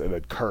by us and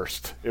then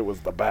cursed. It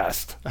was the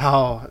best.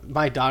 Oh,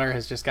 my daughter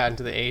has just gotten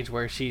to the age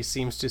where she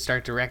seems to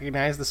start to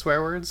recognize the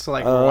swear words. So,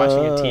 we're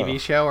watching a TV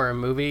show or a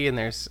movie, and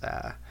there's,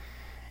 I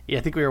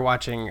think we were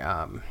watching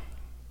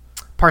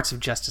parts of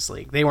Justice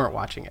League. They weren't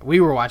watching it. We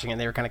were watching it, and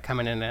they were kind of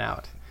coming in and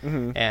out.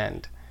 Mm-hmm.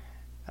 And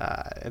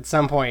at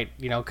some point,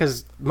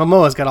 because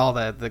Momoa's got all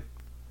the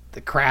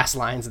crass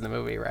lines in the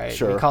movie, right?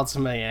 Sure. He called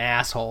somebody an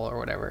asshole or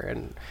whatever,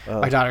 and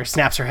my daughter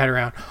snaps her head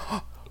around.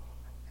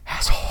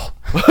 Asshole.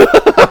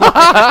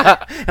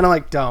 And I'm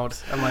like, don't.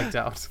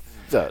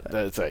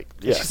 It's like,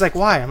 yeah. She's like,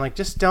 why? I'm like,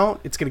 just don't.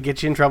 It's going to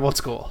get you in trouble at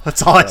school.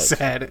 That's all I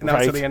said. And that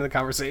was at the end of the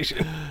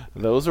conversation.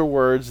 Those are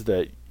words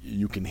that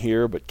you can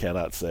hear but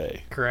cannot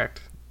say.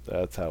 Correct.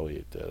 That's how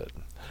we did it.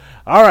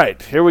 All right,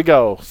 here we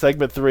go.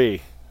 Segment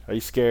 3. Are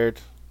you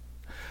scared?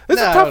 This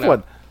is a tough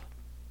one.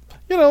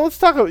 Let's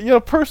talk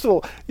about,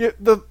 personal.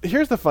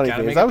 Here's the funny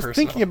thing. As I was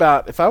thinking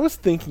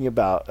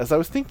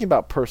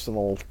about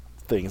personal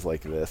things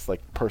like this, like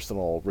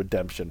personal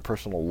redemption,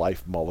 personal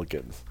life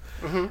mulligans,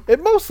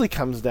 it mostly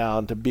comes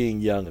down to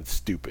being young and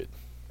stupid.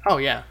 Oh,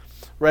 yeah.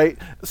 Right?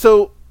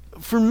 So,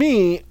 for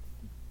me,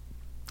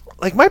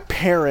 my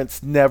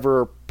parents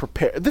never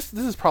prepared. This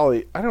is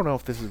probably, I don't know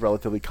if this is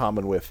relatively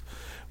common with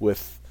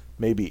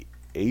maybe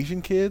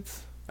Asian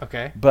kids.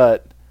 Okay.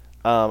 But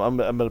I'm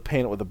going to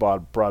paint it with a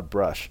broad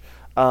brush.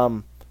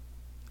 They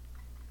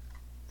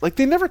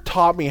never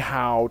taught me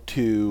how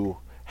to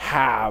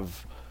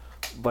have,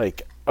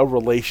 a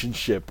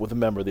relationship with a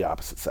member of the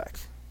opposite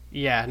sex.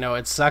 Yeah, no,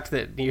 it sucked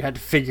that you had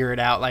to figure it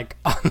out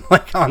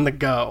on the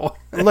go.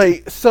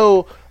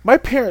 So my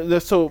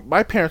parents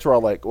were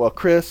all like, "Well,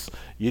 Chris,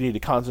 you need to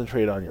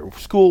concentrate on your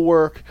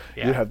schoolwork.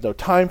 Yeah. You have no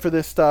time for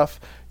this stuff,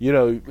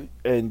 and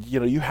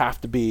you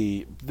have to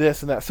be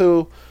this and that.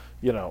 So,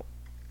 you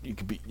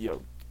could be,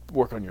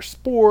 work on your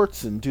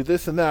sports and do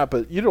this and that,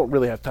 but you don't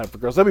really have time for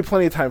girls. There'll be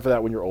plenty of time for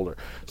that when you're older."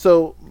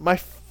 So my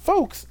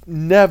folks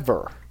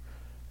never,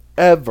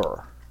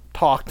 ever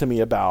talked to me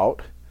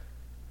about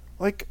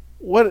how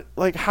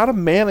to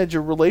manage a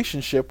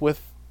relationship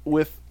with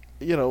how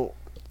you're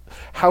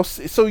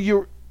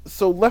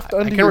left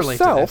unto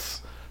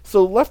yourself.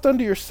 So left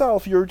unto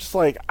yourself, you're just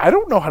like, I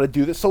don't know how to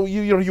do this. So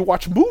you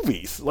watch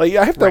movies.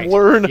 I have to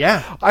learn.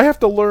 Yeah. I have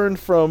to learn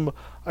from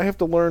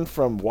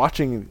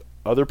watching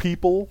other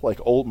people,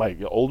 my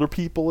older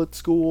people at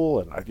school,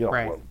 and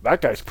well,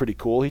 that guy's pretty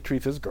cool. He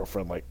treats his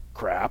girlfriend like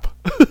crap.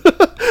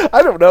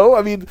 I don't know.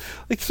 I mean,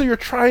 so you're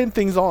trying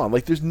things on.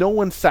 There's no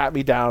one sat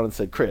me down and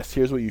said, "Chris,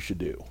 here's what you should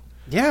do."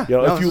 Yeah.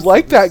 If you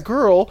like that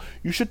girl,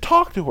 you should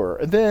talk to her,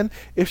 and then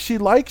if she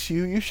likes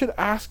you, you should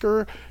ask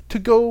her to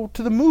go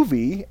to the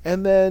movie,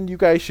 and then you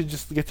guys should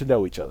just get to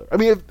know each other. I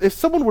mean, if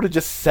someone would have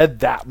just said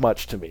that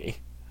much to me,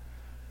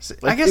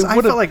 I guess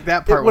I felt like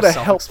that part was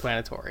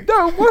self-explanatory.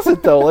 No, it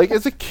wasn't though. Like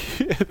as a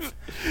kid,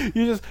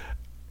 you just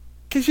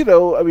because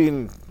I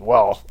mean,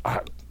 well,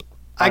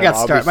 I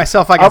got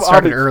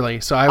started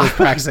early, so I was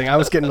practicing. I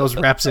was getting those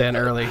reps in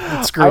early,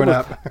 and screwing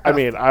up. I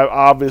mean, I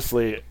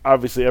obviously,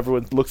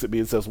 everyone looks at me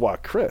and says, "Wow,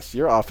 Chris,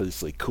 you're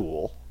obviously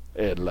cool,"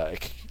 and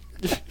like.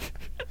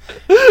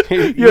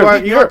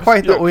 you are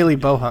quite the oily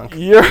bohunk.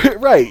 You're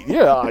right.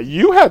 Yeah,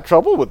 you had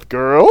trouble with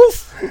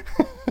girls.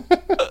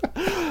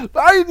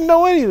 I didn't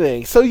know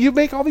anything. So you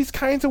make all these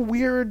kinds of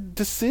weird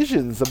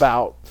decisions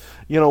about,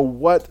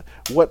 what,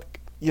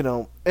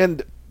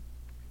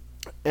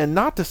 and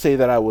not to say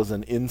that I was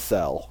an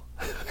incel.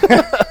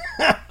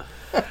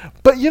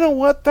 But you know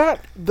what?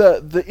 That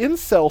the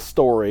incel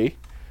story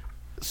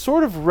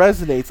sort of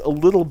resonates a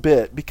little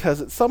bit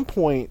because at some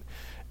point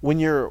when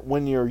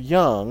you're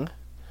young,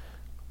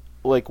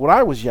 like when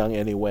I was young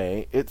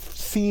anyway, it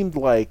seemed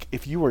like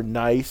if you were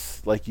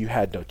nice, like you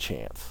had no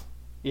chance.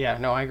 Yeah,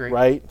 no, I agree.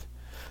 Right?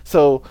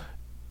 So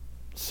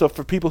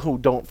for people who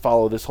don't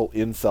follow this whole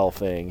incel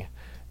thing,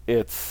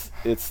 it's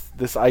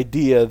this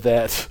idea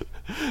that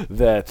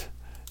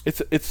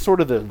it's sort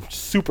of the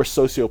super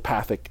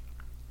sociopathic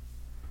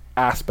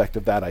aspect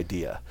of that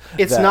idea.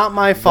 It's not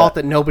my fault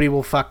that nobody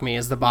will fuck me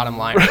is the bottom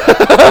line.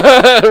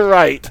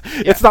 Right.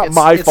 Yeah, it's not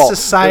my fault.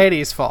 It's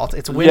society's fault.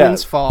 It's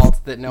women's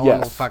fault that no one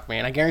will fuck me.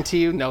 And I guarantee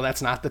you, no,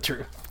 that's not the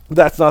truth.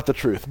 That's not the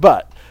truth.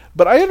 But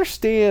I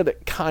understand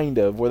kind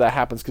of where that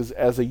happens because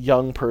as a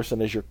young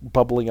person, as you're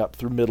bubbling up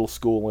through middle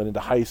school and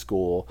into high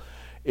school,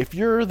 if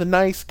you're the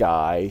nice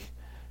guy,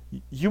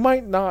 you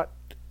might not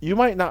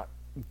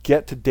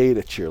get to date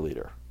a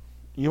cheerleader.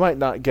 You might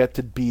not get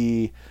to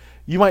be.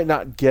 You might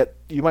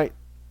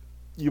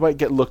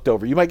get looked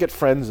over. You might get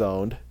friend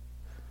zoned,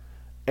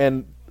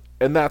 and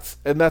that's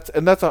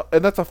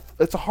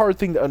a hard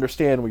thing to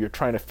understand when you're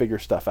trying to figure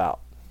stuff out.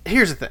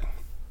 Here's the thing: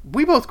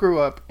 we both grew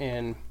up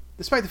in,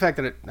 despite the fact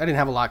that I didn't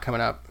have a lot coming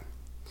up,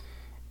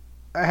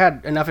 I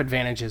had enough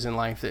advantages in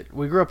life that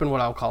we grew up in what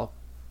I'll call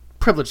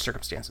privileged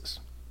circumstances.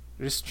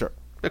 Just sure.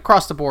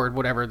 Across the board,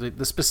 whatever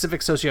the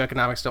specific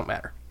socioeconomics don't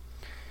matter,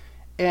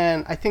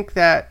 and I think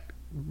that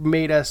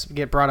made us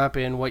get brought up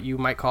in what you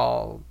might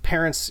call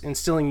parents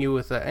instilling you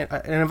with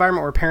an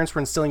environment where parents were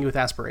instilling you with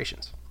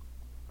aspirations.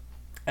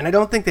 And I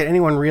don't think that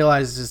anyone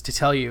realizes to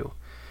tell you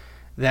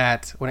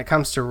that when it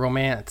comes to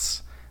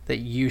romance, that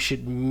you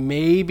should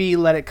maybe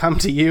let it come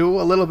to you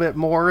a little bit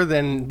more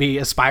than be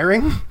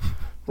aspiring.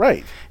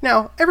 Right.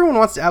 Now, everyone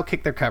wants to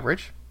outkick their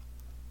coverage,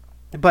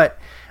 but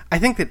I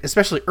think that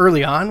especially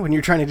early on when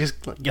you're trying to just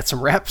get some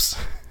reps,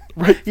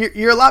 right,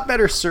 you're a lot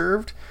better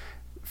served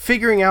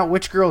figuring out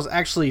which girls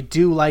actually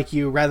do like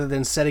you rather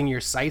than setting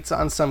your sights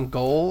on some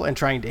goal and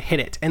trying to hit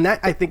it. And that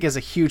I think is a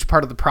huge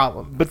part of the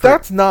problem. But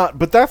that's not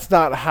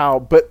how,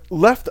 but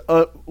left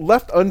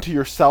unto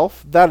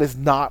yourself, that is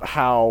not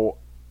how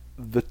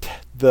that's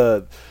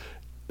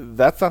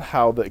not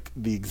how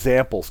the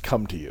examples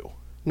come to you.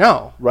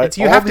 No. Right? It's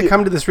you have to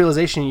come to this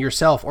realization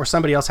yourself or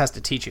somebody else has to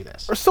teach you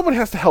this. Or someone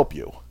has to help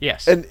you.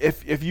 Yes. And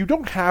if you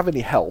don't have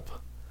any help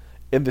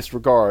in this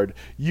regard,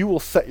 you will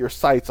set your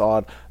sights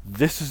on,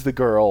 this is the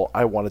girl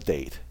I want to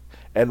date,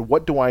 and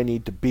what do I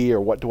need to be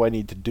or what do I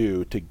need to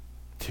do to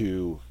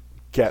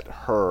get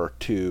her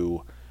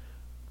to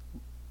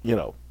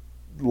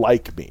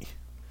like me.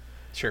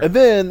 Sure.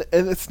 And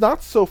it's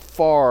not so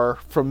far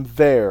from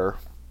there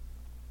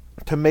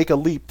to make a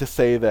leap to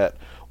say that,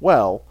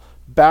 well,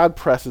 bad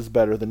press is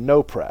better than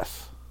no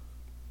press,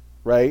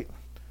 right?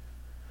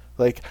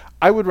 Like,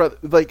 I would rather,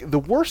 the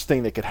worst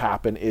thing that could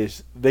happen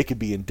is they could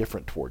be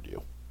indifferent toward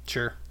you.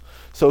 Sure.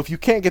 So if you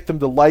can't get them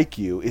to like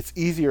you, it's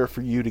easier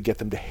for you to get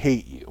them to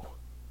hate you.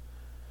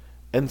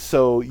 And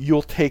so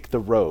you'll take the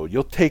road.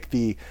 You'll take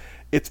you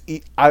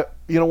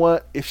know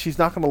what? If she's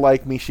not going to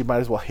like me, she might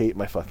as well hate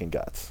my fucking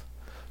guts.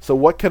 So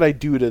what could I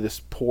do to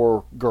this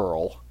poor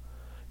girl?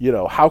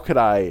 How could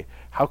I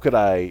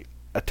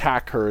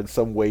attack her in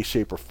some way,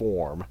 shape, or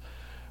form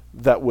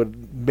that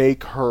would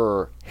make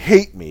her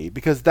hate me,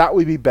 because that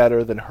would be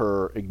better than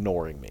her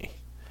ignoring me.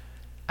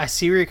 I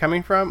see where you're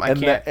coming from. I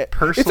can't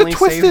personally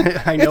say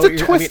that. I know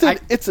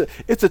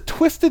it's a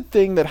twisted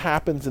thing that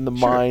happens in the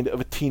mind of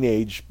a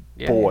teenage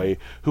boy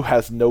who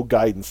has no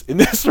guidance in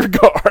this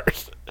regard.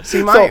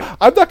 See, so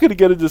I'm not going to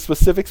get into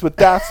specifics, but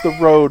that's the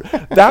road.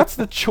 That's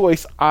the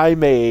choice I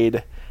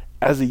made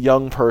as a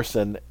young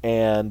person,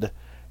 and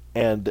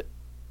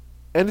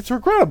it's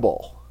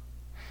regrettable.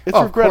 It's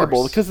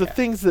regrettable because the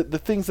things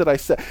that I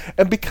said,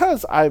 and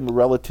because I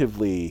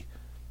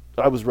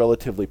was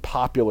relatively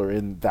popular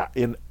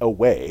in a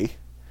way,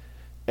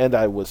 and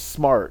I was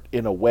smart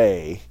in a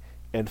way,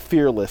 and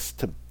fearless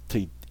to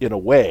in a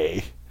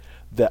way,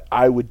 that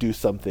I would do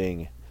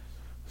something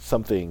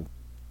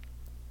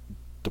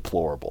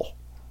deplorable.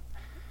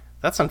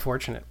 That's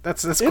unfortunate.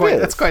 That's It quite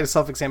is. that's quite a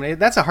self-examination.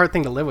 That's a hard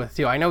thing to live with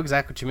too. I know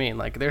exactly what you mean.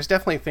 Like, there's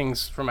definitely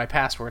things from my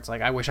past where it's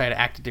like I wish I had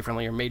acted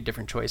differently or made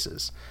different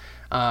choices.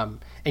 And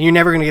you're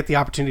never going to get the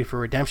opportunity for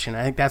redemption.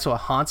 I think that's what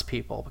haunts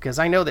people, because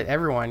I know that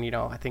everyone,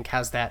 I think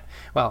has that.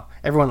 Well,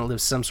 everyone that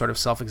lives some sort of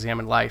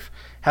self-examined life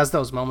has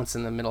those moments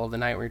in the middle of the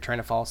night where you're trying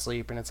to fall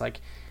asleep, and it's like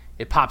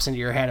it pops into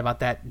your head about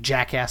that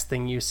jackass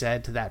thing you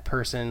said to that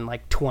person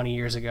like 20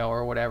 years ago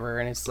or whatever,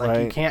 and it's like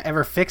you can't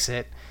ever fix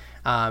it.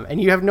 And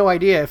you have no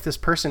idea if this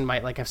person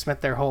might have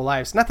spent their whole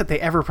lives. Not that they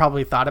ever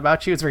probably thought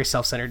about you. It's very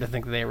self-centered to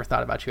think that they ever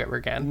thought about you ever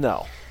again.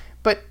 No.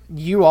 But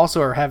you also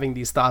are having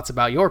these thoughts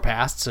about your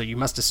past, so you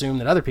must assume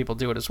that other people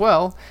do it as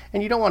well.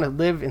 And you don't want to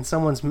live in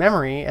someone's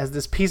memory as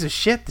this piece of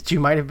shit that you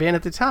might have been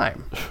at the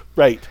time.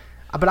 Right.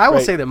 But I will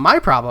say that my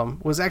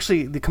problem was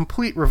actually the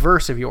complete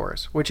reverse of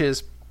yours, which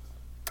is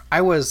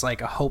I was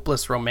like a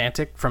hopeless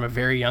romantic from a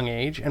very young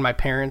age. And my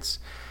parents,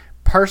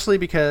 partially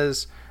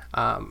because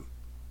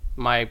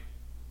my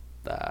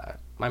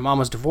mom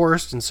was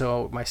divorced, and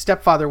so my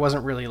stepfather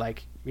wasn't really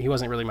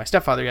my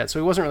stepfather yet, so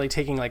he wasn't really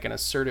taking like an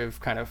assertive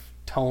kind of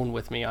tone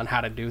with me on how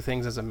to do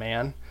things as a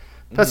man.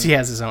 Plus he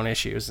has his own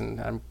issues, and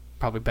I'm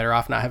probably better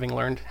off not having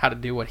learned how to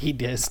do what he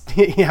does,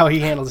 how he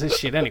handles his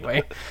shit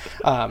anyway.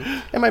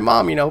 And my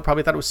mom,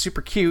 probably thought it was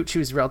super cute. She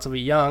was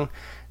relatively young,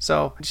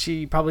 so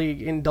she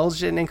probably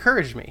indulged it and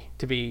encouraged me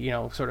to be,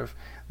 sort of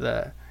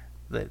the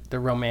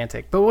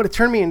romantic. But what it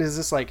turned me into is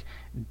this like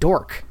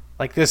dork,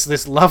 like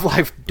this love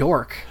life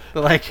dork.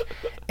 Like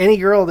any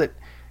girl that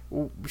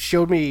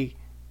showed me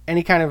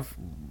any kind of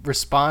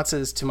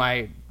responses to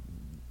my,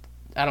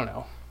 I don't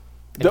know,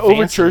 the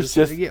overtures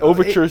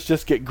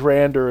just get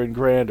grander and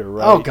grander,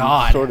 right? Oh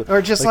God!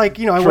 Or just I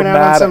went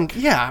out on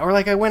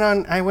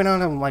I went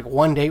on like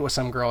one date with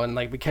some girl, and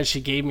like because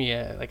she gave me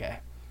a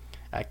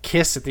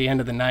kiss at the end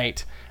of the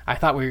night, I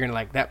thought we were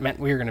gonna that meant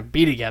we were gonna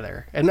be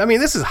together. And I mean,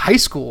 this is high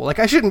school. Like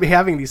I shouldn't be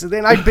having these. And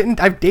then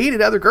I've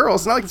dated other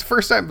girls. Not like it's the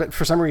first time, but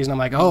for some reason I'm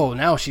like, oh,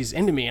 now she's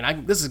into me,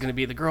 and this is gonna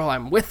be the girl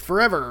I'm with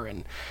forever.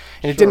 And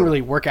it didn't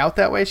really work out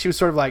that way. She was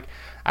sort of like,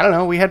 I don't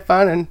know, we had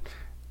fun, and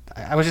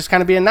I was just kind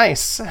of being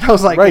nice. And I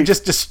was like, it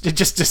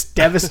just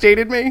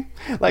devastated me.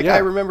 Like I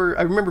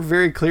remember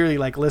very clearly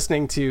like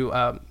listening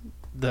to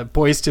the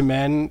Boyz II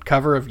Men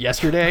cover of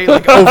Yesterday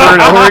like over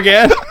and over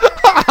again.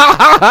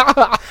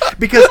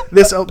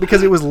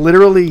 because it was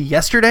literally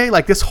yesterday.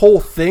 Like this whole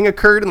thing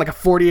occurred in like a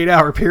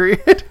 48-hour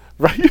period.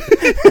 Right.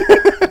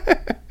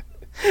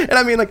 And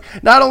I mean, like,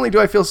 not only do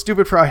I feel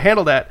stupid for how I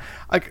handled that,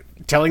 like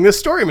telling this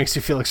story makes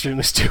you feel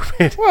extremely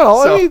stupid.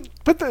 Well, I mean,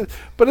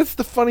 but it's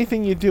the funny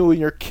thing you do with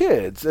your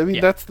kids. I mean,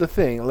 that's the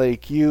thing.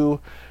 Like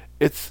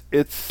it's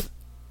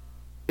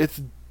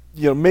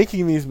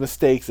making these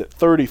mistakes at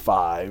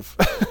 35,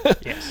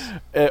 yes,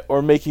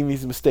 or making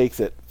these mistakes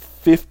at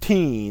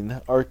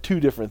 15 are two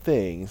different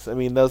things. I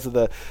mean, those are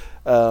the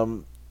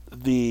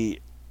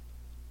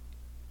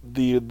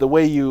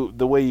way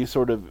you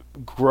sort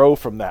of grow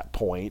from that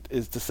point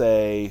is to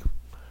say,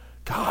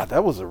 God,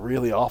 that was a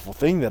really awful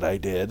thing that I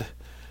did.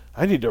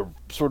 I need to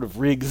sort of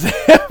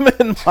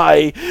re-examine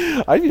my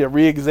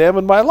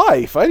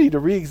life. I need to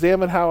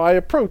re-examine how I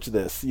approach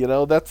this.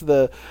 That's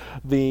the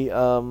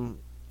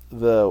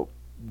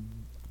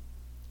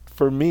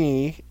for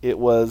me, it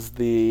was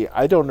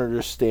I don't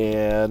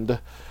understand,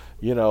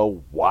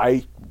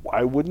 why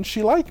wouldn't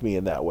she like me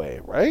in that way,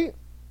 right?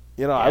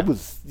 I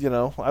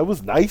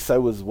was nice, I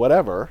was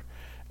whatever,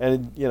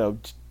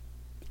 and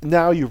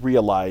now you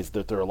realize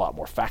that there are a lot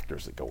more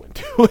factors that go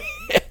into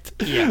it.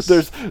 Yes.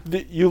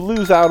 You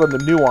lose out on the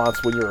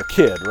nuance when you're a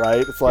kid,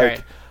 right? It's like,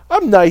 right.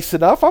 I'm nice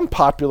enough, I'm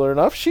popular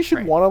enough, she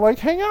should want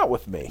to hang out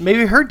with me.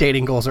 Maybe her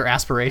dating goals are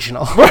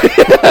aspirational.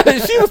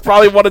 Right. She was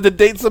probably wanted to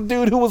date some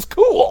dude who was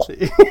cool.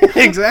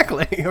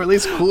 Exactly. Or at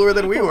least cooler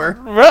than we were.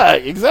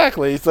 Right,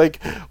 exactly. It's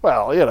like,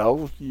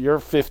 well, you're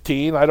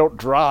 15, I don't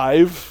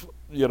drive,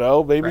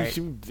 maybe right.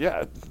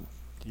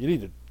 You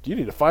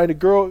need to find a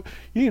girl,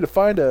 you need to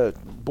find a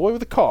boy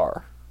with a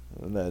car.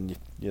 And then,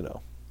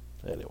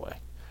 anyway.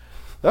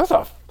 That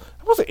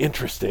was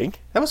interesting.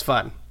 That was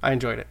fun. I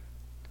enjoyed it.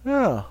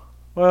 Yeah.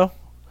 Well,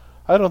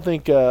 I don't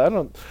think there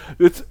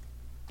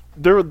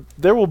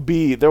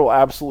will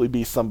absolutely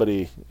be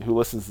somebody who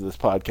listens to this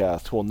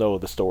podcast who will know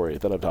the story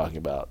that I'm talking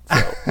about.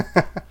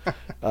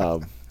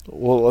 So,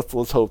 well,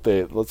 let's hope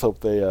they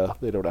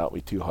don't out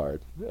me too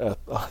hard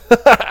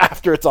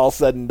after it's all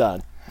said and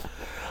done.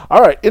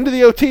 All right, into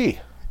the OT.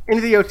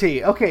 Into the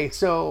OT. Okay,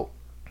 so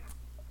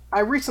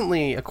I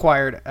recently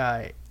acquired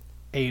a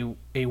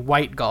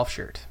white golf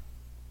shirt,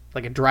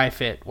 like a dry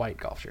fit white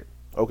golf shirt.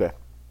 Okay.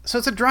 So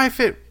it's a dry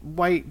fit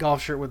white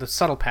golf shirt with a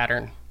subtle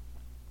pattern.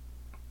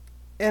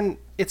 And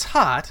it's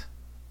hot.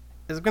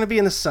 It's going to be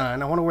in the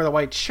sun. I want to wear the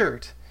white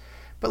shirt.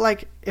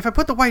 But if I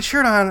put the white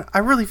shirt on, I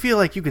really feel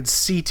like you could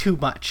see too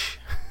much.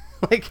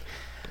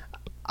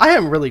 I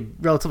am really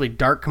relatively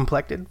dark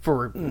complected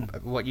for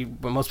what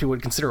most people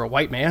would consider a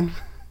white man.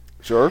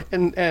 Sure.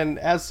 And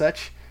as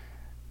such,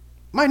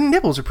 my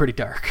nipples are pretty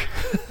dark.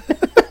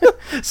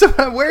 So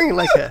I'm wearing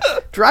a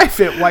dry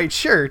fit white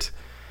shirt.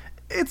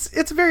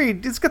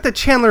 it's got the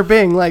Chandler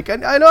Bing, like,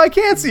 I know I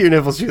can't see your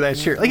nipples through that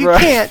shirt. Like,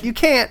 you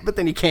can't, but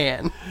then you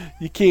can.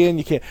 You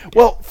can.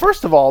 Well,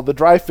 first of all, the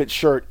dry fit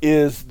shirt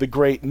is the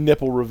great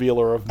nipple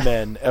revealer of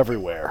men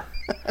everywhere.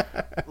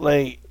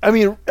 Like, I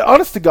mean,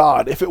 honest to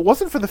God, if it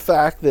wasn't for the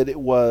fact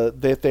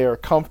that they are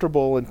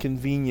comfortable and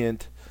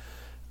convenient,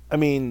 I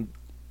mean,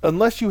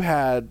 unless you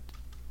had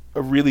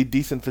a really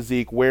decent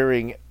physique,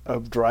 wearing a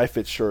dry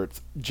fit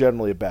shirt's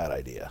generally a bad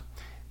idea.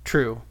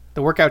 True.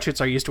 The workout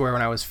shirts I used to wear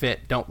when I was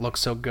fit don't look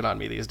so good on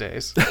me these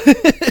days.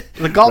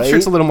 The golf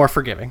shirt's a little more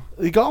forgiving.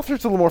 The golf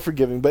shirt's a little more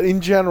forgiving, but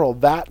in general,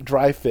 the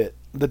dry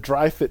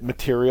fit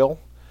material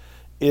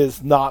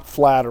is not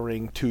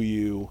flattering to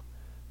you.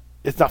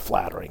 It's not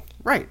flattering.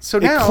 Right. So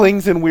now it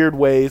clings in weird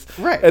ways.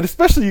 Right. And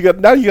especially you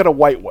got a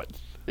white one.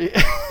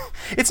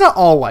 It's not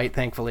all white,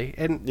 thankfully.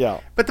 And yeah.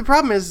 But the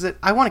problem is that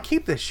I want to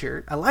keep this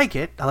shirt. I like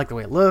it. I like the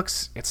way it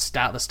looks. The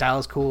style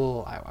is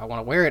cool. I want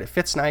to wear it. It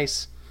fits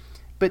nice.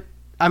 But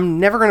I'm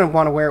never going to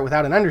want to wear it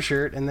without an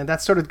undershirt, and then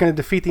that's sort of going to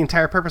defeat the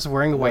entire purpose of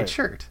wearing a white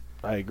shirt.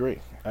 I agree.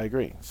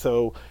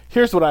 So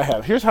here's what I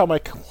have. Here's how my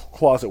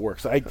closet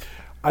works. I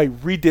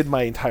redid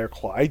my entire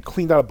closet. I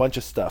cleaned out a bunch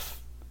of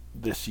stuff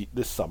this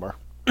summer.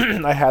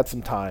 I had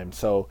some time,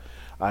 so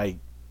I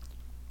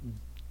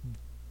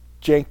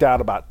janked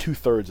out about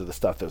 2/3 of the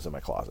stuff that was in my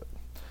closet.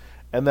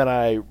 And then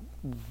I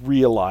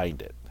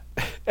realigned it.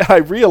 And I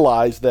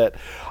realized that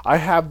I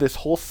have this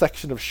whole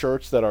section of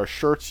shirts that are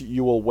shirts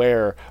you will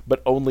wear,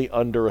 but only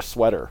under a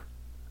sweater.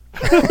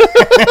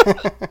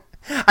 I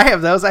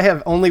have those. I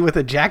have only with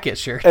a jacket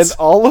shirts. And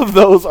all of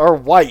those are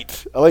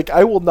white. Like,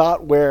 I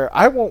won't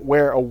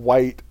wear a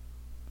white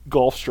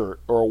golf shirt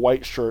or a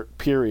white shirt,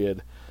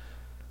 period,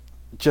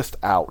 just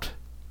out.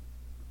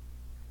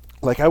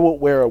 Like, I won't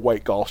wear a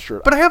white golf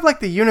shirt. But I have, like,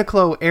 the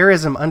Uniqlo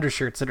Airism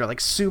undershirts that are,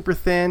 like, super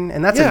thin,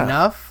 and that's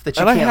enough that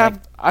you can't,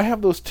 I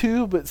have those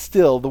too, but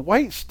still, the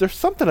white, there's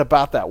something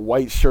about that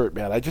white shirt,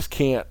 man. I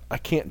can't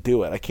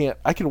do it.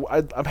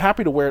 I'm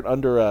happy to wear it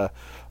under a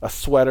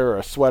sweater or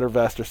a sweater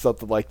vest or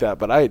something like that,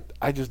 but I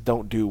just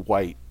don't do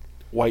white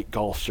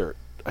golf shirt.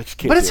 I just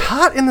can't do it. But it's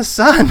hot in the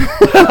sun.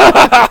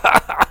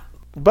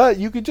 But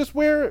you could just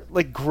wear,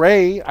 like,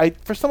 gray.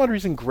 For some odd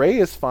reason, gray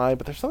is fine,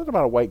 but there's something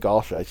about a white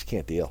golf shirt I just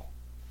can't deal.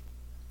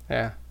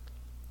 Yeah.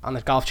 On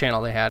the Golf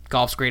Channel, they had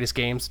Golf's Greatest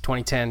Games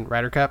 2010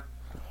 Ryder Cup.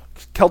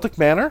 Celtic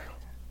Manor?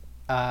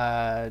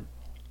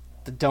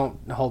 Don't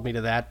hold me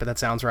to that, but that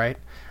sounds right.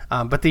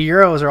 But the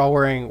Euros are all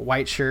wearing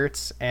white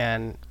shirts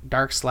and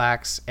dark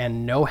slacks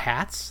and no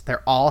hats.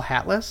 They're all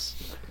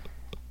hatless.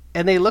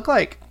 And they look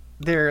like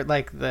they're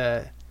like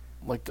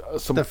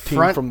some the team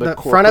front from the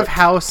front of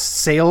house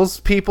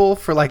salespeople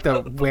for like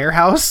the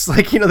warehouse.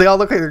 Like, they all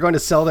look like they're going to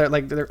sell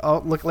they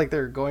all look like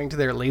they're going to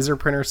their laser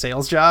printer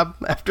sales job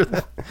after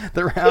the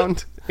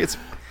round. It's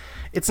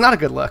not a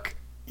good look.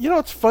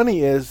 What's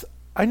funny is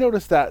I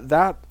noticed that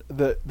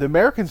the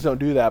Americans don't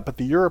do that, but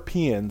the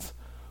Europeans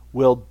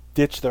will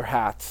ditch their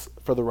hats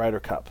for the Ryder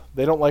Cup.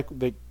 They don't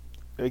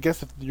I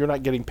guess if you're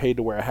not getting paid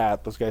to wear a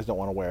hat, those guys don't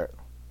want to wear it.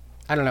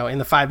 I don't know. In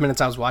the 5 minutes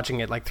I was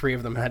watching it, like 3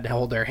 of them had to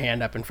hold their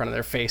hand up in front of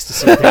their face to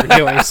see what they were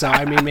doing. So,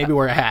 I mean, maybe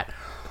wear a hat.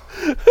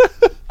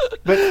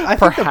 But I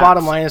think the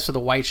bottom line is for the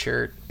white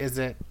shirt is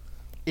that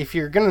if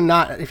you're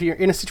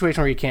in a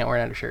situation where you can't wear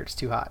an undershirt, it's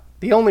too hot.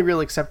 The only real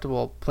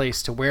acceptable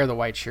place to wear the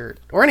white shirt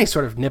or any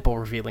sort of nipple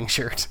revealing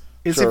shirt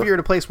is if you're at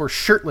a place where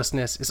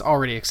shirtlessness is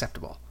already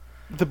acceptable.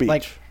 The beach.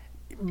 Like,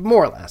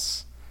 more or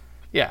less.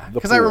 Yeah,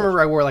 because I remember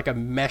I wore like a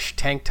mesh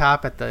tank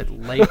top at the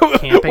lake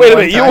camping. Wait a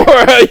minute,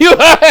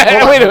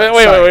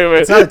 wait a minute.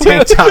 It's not a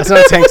tank top. It's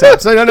not a tank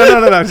top. So no.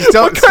 Just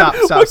don't stop.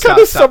 What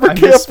kind of summer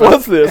camp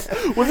was this?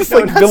 Was this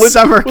like village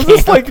summer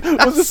camp?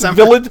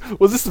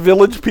 Was this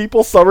village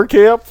people summer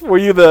camp? Were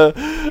you the?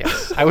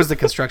 Yes, I was the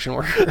construction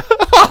worker.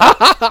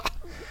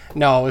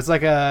 No, it was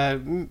like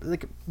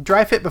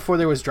dry fit before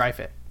there was dry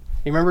fit.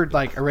 You remember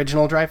like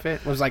original dry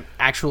fit was like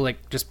actual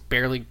like just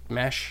barely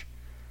mesh.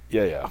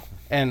 Yeah.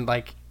 And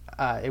like.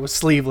 It was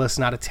sleeveless,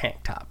 not a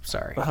tank top.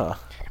 Sorry. Uh-huh.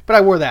 But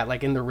I wore that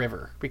like in the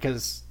river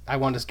because I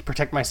wanted to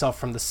protect myself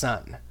from the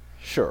sun.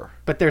 Sure.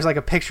 But there's like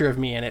a picture of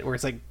me in it where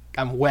it's like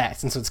I'm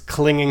wet and so it's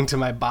clinging to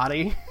my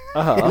body.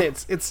 Uh-huh. And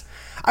it's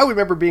I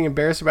remember being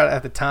embarrassed about it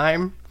at the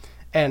time,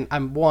 and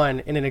I'm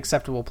 1 in an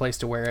acceptable place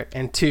to wear it,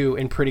 and 2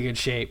 in pretty good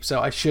shape,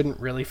 so I shouldn't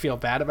really feel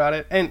bad about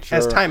it. And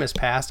as time has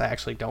passed, I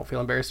actually don't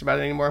feel embarrassed about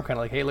it anymore. I'm kind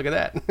of like, hey, look at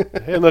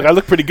that. Hey, look, I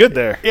look pretty good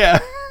there. Yeah.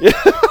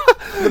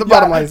 But the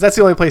bottom line is that's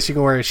the only place you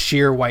can wear a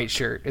sheer white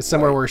shirt. It's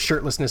somewhere where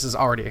shirtlessness is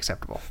already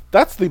acceptable.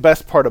 That's the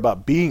best part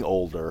about being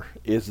older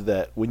is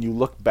that when you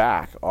look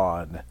back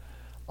on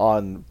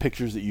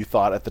pictures that you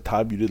thought at the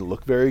time you didn't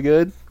look very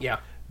good. Yeah.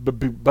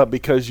 But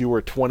because you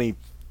were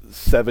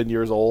 27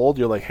 years old,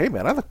 you're like, hey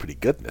man, I look pretty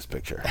good in this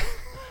picture.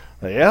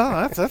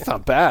 Yeah, that's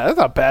not bad. That's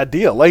not a bad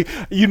deal. Like,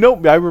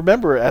 I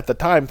remember at the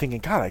time thinking,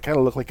 God, I kind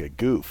of look like a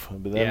goof.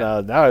 But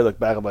then now I look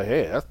back, I'm like,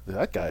 hey,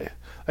 that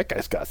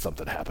guy's got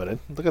something happening.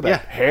 Look at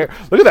that hair.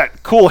 Look at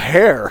that cool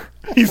hair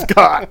he's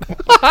got.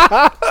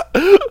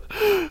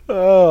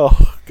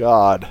 Oh,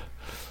 God.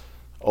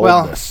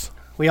 Oldness. Well,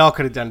 we all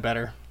could have done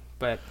better.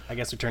 but I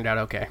guess it turned out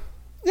okay.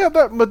 Yeah,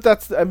 but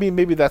that's, I mean,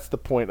 maybe that's the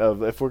point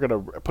of, if we're going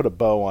to put a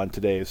bow on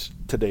today's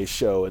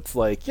show, it's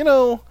like,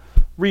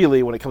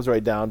 really, when it comes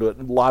right down to it,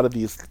 a lot of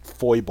these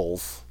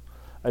foibles,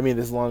 I mean,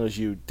 as long as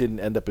you didn't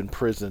end up in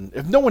prison,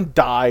 if no one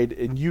died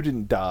and you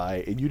didn't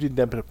die and you didn't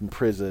end up in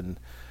prison,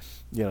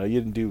 you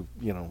didn't do,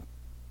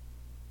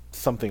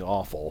 something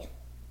awful,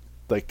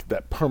 like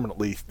that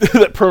permanently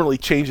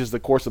changes the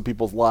course of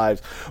people's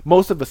lives.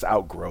 Most of us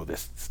outgrow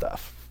this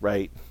stuff,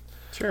 right?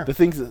 Sure. The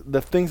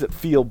things that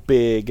feel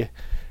big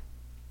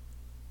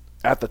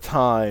at the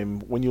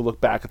time, when you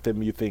look back at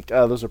them, you think,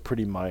 oh, those are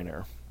pretty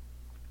minor.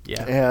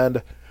 Yeah.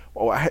 And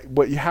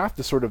what you have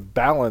to sort of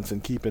balance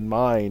and keep in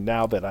mind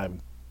now that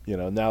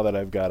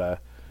I've got a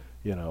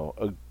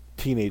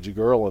teenage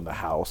girl in the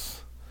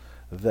house,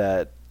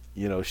 that,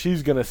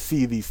 she's going to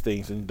see these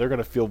things and they're going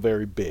to feel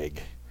very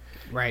big.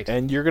 Right.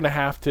 And I'm going to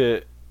have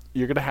to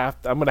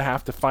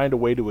find a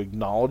way to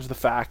acknowledge the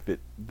fact that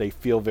they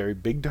feel very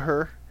big to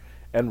her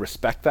and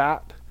respect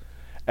that.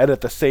 And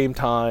at the same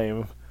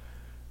time,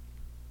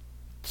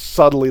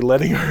 subtly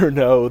letting her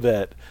know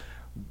that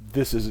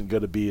this isn't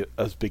going to be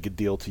as big a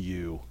deal to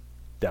you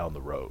down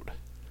the road.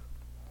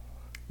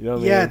 You know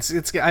what I mean?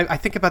 I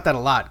think about that a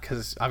lot,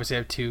 because obviously I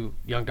have 2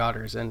 young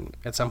daughters, and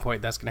at some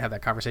point that's going to have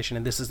that conversation,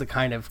 and this is the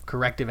kind of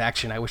corrective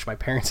action I wish my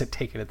parents had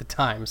taken at the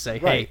time. Say,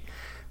 right. Hey,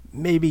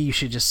 maybe you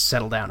should just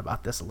settle down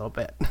about this a little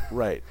bit.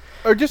 Right.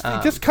 Or just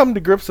come to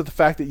grips with the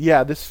fact that,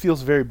 yeah, this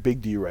feels very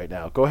big to you right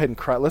now. Go ahead and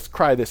cry. Let's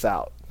cry this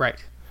out. Right.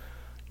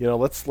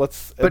 Let's.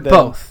 But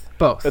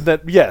both. And then,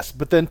 yes,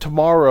 but then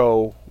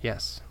tomorrow.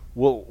 Yes.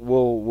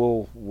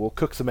 We'll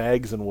cook some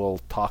eggs and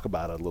we'll talk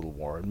about it a little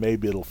more, and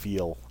maybe it'll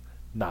feel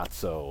not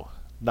so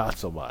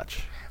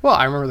much. Well,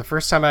 I remember the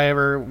first time I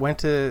ever went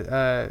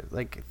to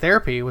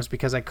therapy was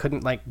because I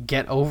couldn't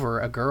get over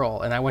a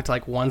girl, and I went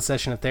to one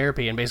session of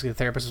therapy, and basically the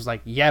therapist was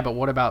like, "Yeah, but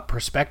what about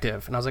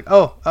perspective?" And I was like,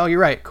 "Oh, you're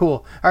right,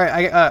 cool, all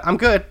right, I'm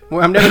good.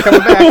 I'm never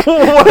coming back."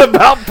 What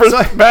about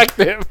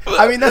perspective?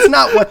 I mean, that's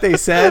not what they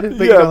said,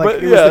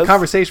 but, the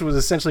conversation was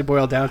essentially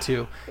boiled down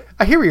to,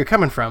 "I hear where you're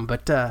coming from,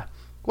 but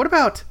what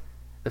about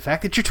the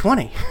fact that you're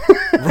 20?"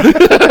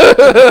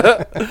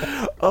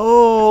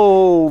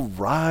 Oh,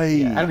 right.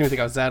 Yeah, I don't even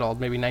think I was that old,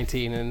 maybe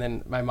 19. And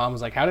then my mom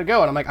was like, "How'd it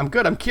go?" And I'm like, "I'm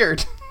good. I'm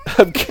cured."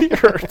 I'm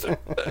cured.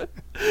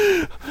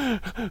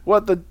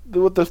 What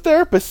the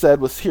therapist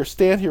said was, "Here,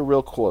 stand here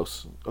real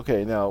close.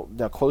 Okay, now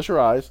close your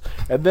eyes."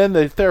 And then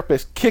the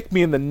therapist kicked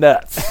me in the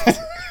nuts.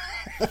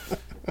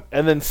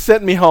 And then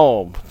sent me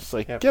home. It's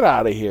like, Get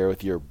out of here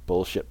with your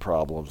bullshit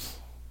problems.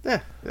 Yeah,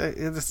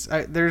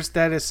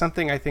 that is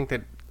something I think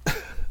that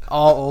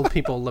all old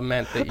people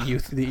lament that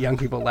the young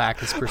people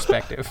lack is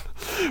perspective.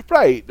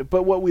 Right,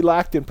 but what we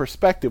lacked in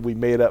perspective, we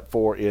made up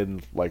for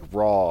in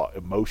raw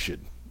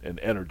emotion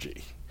and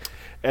energy.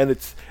 And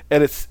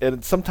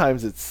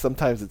sometimes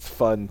it's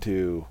fun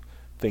to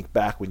think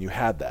back when you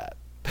had that.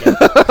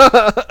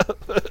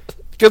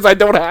 Because I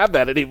don't have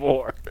that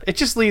anymore. It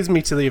just leads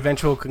me to the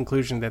eventual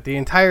conclusion that the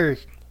entire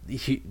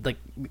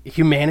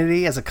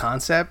humanity as a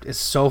concept is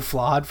so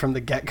flawed from the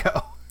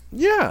get-go.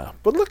 Yeah,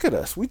 but look at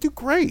us. We do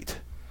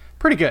great.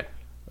 Pretty good.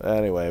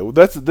 Anyway,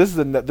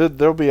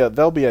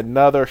 there'll be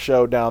another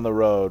show down the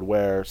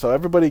road so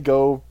everybody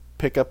go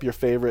pick up your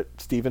favorite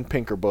Steven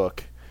Pinker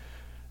book,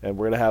 and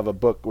we're gonna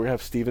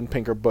have Steven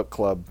Pinker book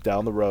club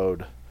down the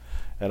road,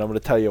 and I'm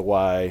gonna tell you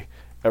why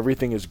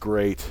everything is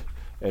great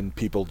and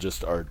people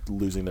just are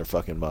losing their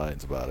fucking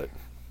minds about it.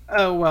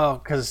 Oh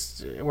well,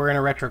 because we're in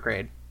a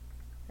retrograde,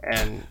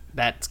 and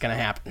that's gonna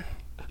happen.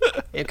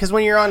 Because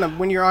when you're on a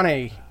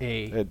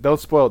don't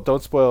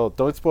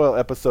spoil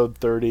episode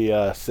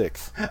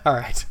 36. All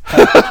right.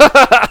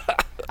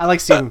 I like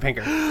Steven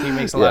Pinker. He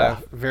makes a lot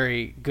of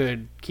very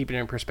good keeping it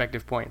in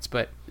perspective points,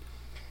 but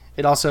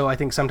it also, I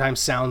think, sometimes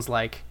sounds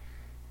like,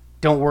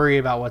 don't worry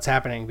about what's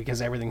happening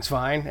because everything's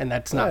fine, and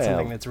that's not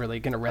something that's really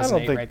going to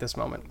resonate right this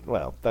moment.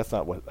 Well, that's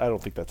not what I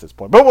don't think that's his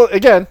point. But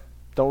again,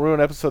 don't ruin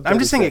episode 36. I'm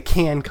just saying it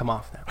can come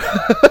off that way.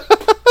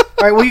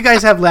 All right, well, you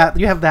guys have that.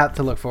 You have that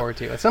to look forward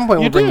to. At some point,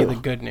 we'll bring you the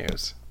good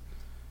news.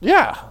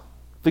 Yeah.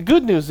 The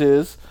good news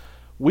is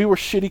we were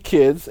shitty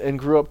kids and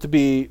grew up to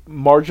be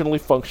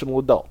marginally functional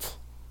adults.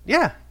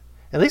 Yeah.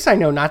 At least I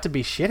know not to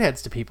be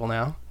shitheads to people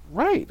now.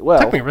 Right. Well,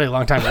 it took me a really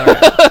long time to learn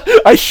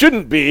that. I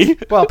shouldn't be.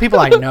 Well,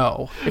 people I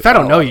know. If I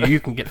don't know you, you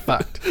can get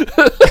fucked.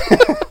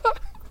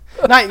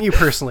 Not you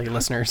personally,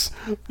 listeners.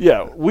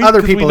 Yeah.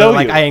 Other people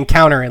that I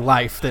encounter in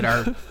life that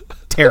are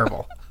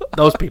terrible.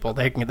 Those people,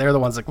 they're the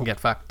ones that can get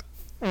fucked.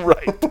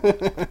 Right.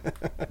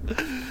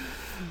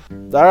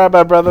 All right,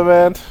 my brother,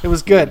 man. It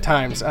was good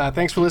times.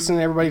 Thanks for listening,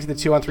 everybody, to the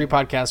 2 on 3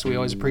 podcast. We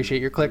always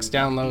appreciate your clicks,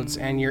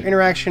 downloads, and your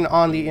interaction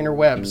on the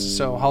interwebs.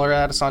 So holler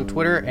at us on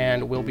Twitter,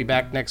 and we'll be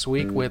back next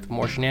week with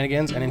more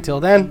shenanigans. And until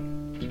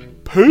then,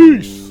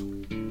 peace.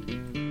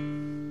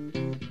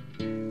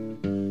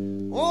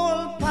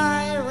 Old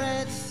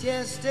pirates,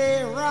 yes,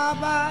 they rob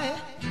I,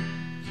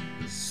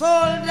 sold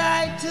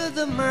I to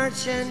the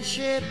merchant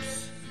ships.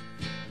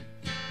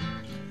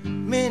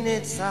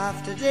 Minutes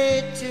after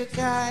they took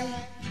I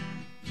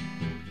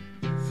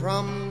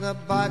from the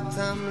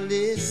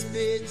bottomless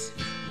pit,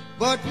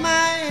 but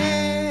my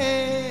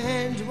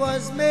hand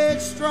was made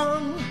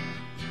strong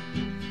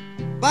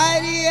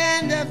by the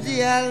hand of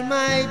the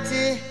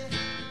Almighty.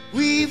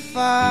 We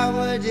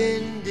forward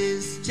in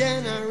this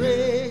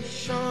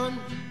generation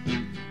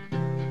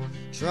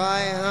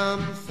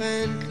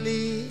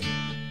triumphantly.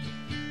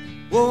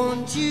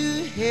 Won't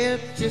you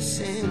help to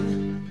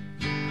sing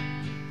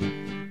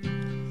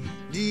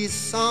these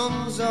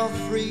songs of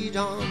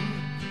freedom?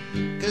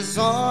 'Cause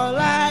all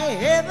I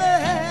ever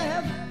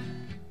have,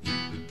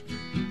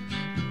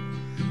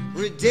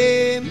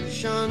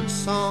 redemption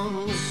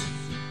songs,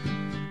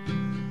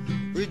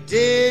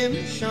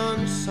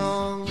 redemption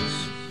songs.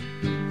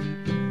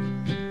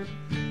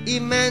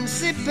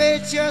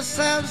 Emancipate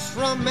yourselves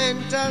from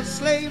mental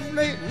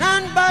slavery.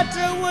 None but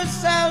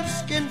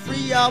ourselves can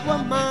free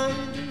our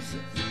minds.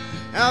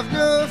 Have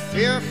no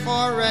fear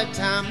for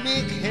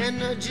atomic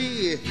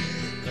energy,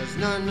 'cause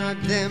none of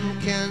them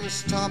can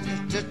stop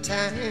the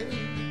time.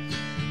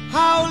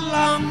 How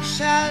long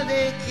shall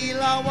they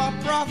kill our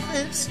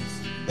prophets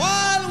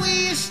while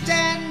we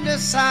stand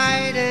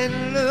aside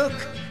and look?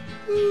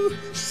 Ooh,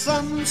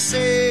 some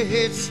say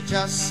it's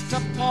just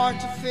a part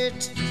of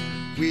it.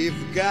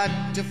 We've got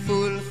to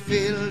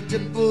fulfill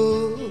the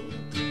book.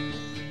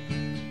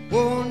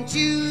 Won't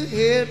you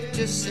help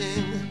to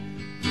sing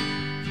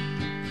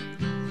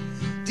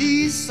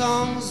these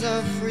songs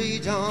of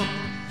freedom?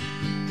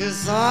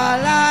 'Cause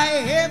all I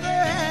ever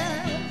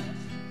have,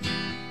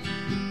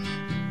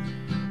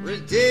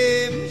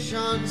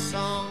 redemption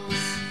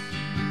songs,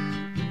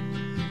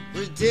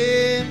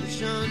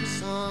 redemption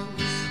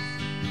songs,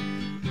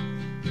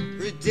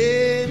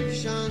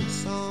 redemption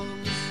songs.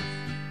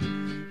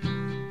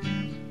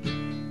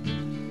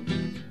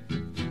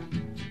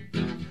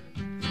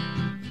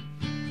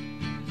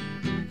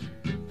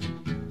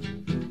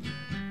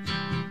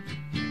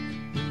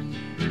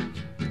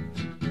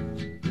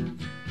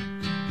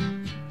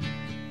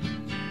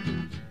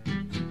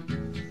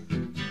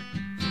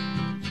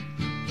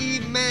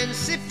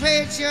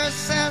 Emancipate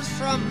yourselves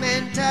from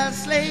mental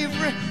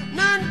slavery.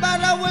 None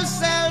but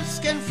ourselves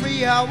can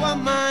free our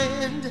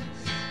mind.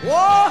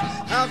 Oh,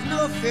 have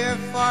no fear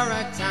for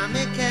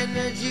atomic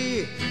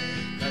energy,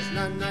 'cause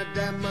none of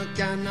them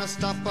can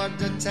stop at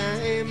the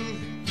time.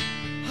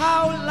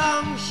 How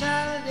long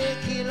shall they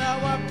kill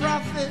our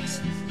prophets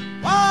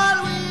while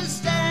we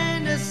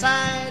stand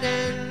aside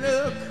and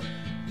look?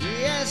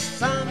 Yes,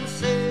 some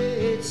say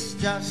it's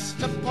just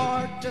a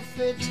part of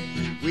it.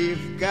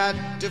 We've got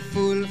to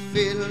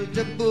fulfill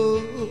the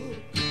book.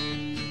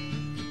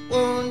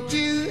 Won't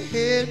you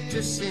help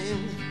to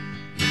sing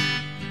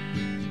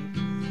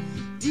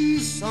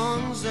these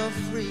songs of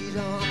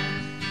freedom?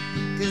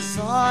 'Cause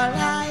all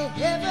I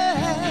ever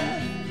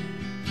have,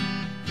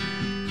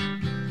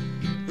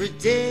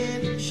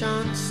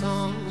 redemption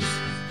songs.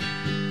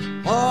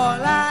 All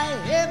I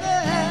ever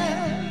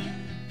have,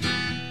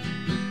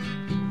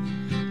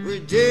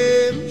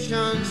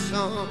 redemption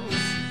songs.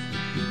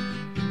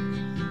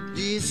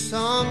 These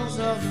songs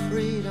of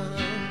freedom,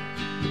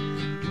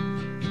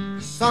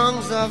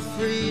 songs of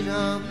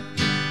freedom.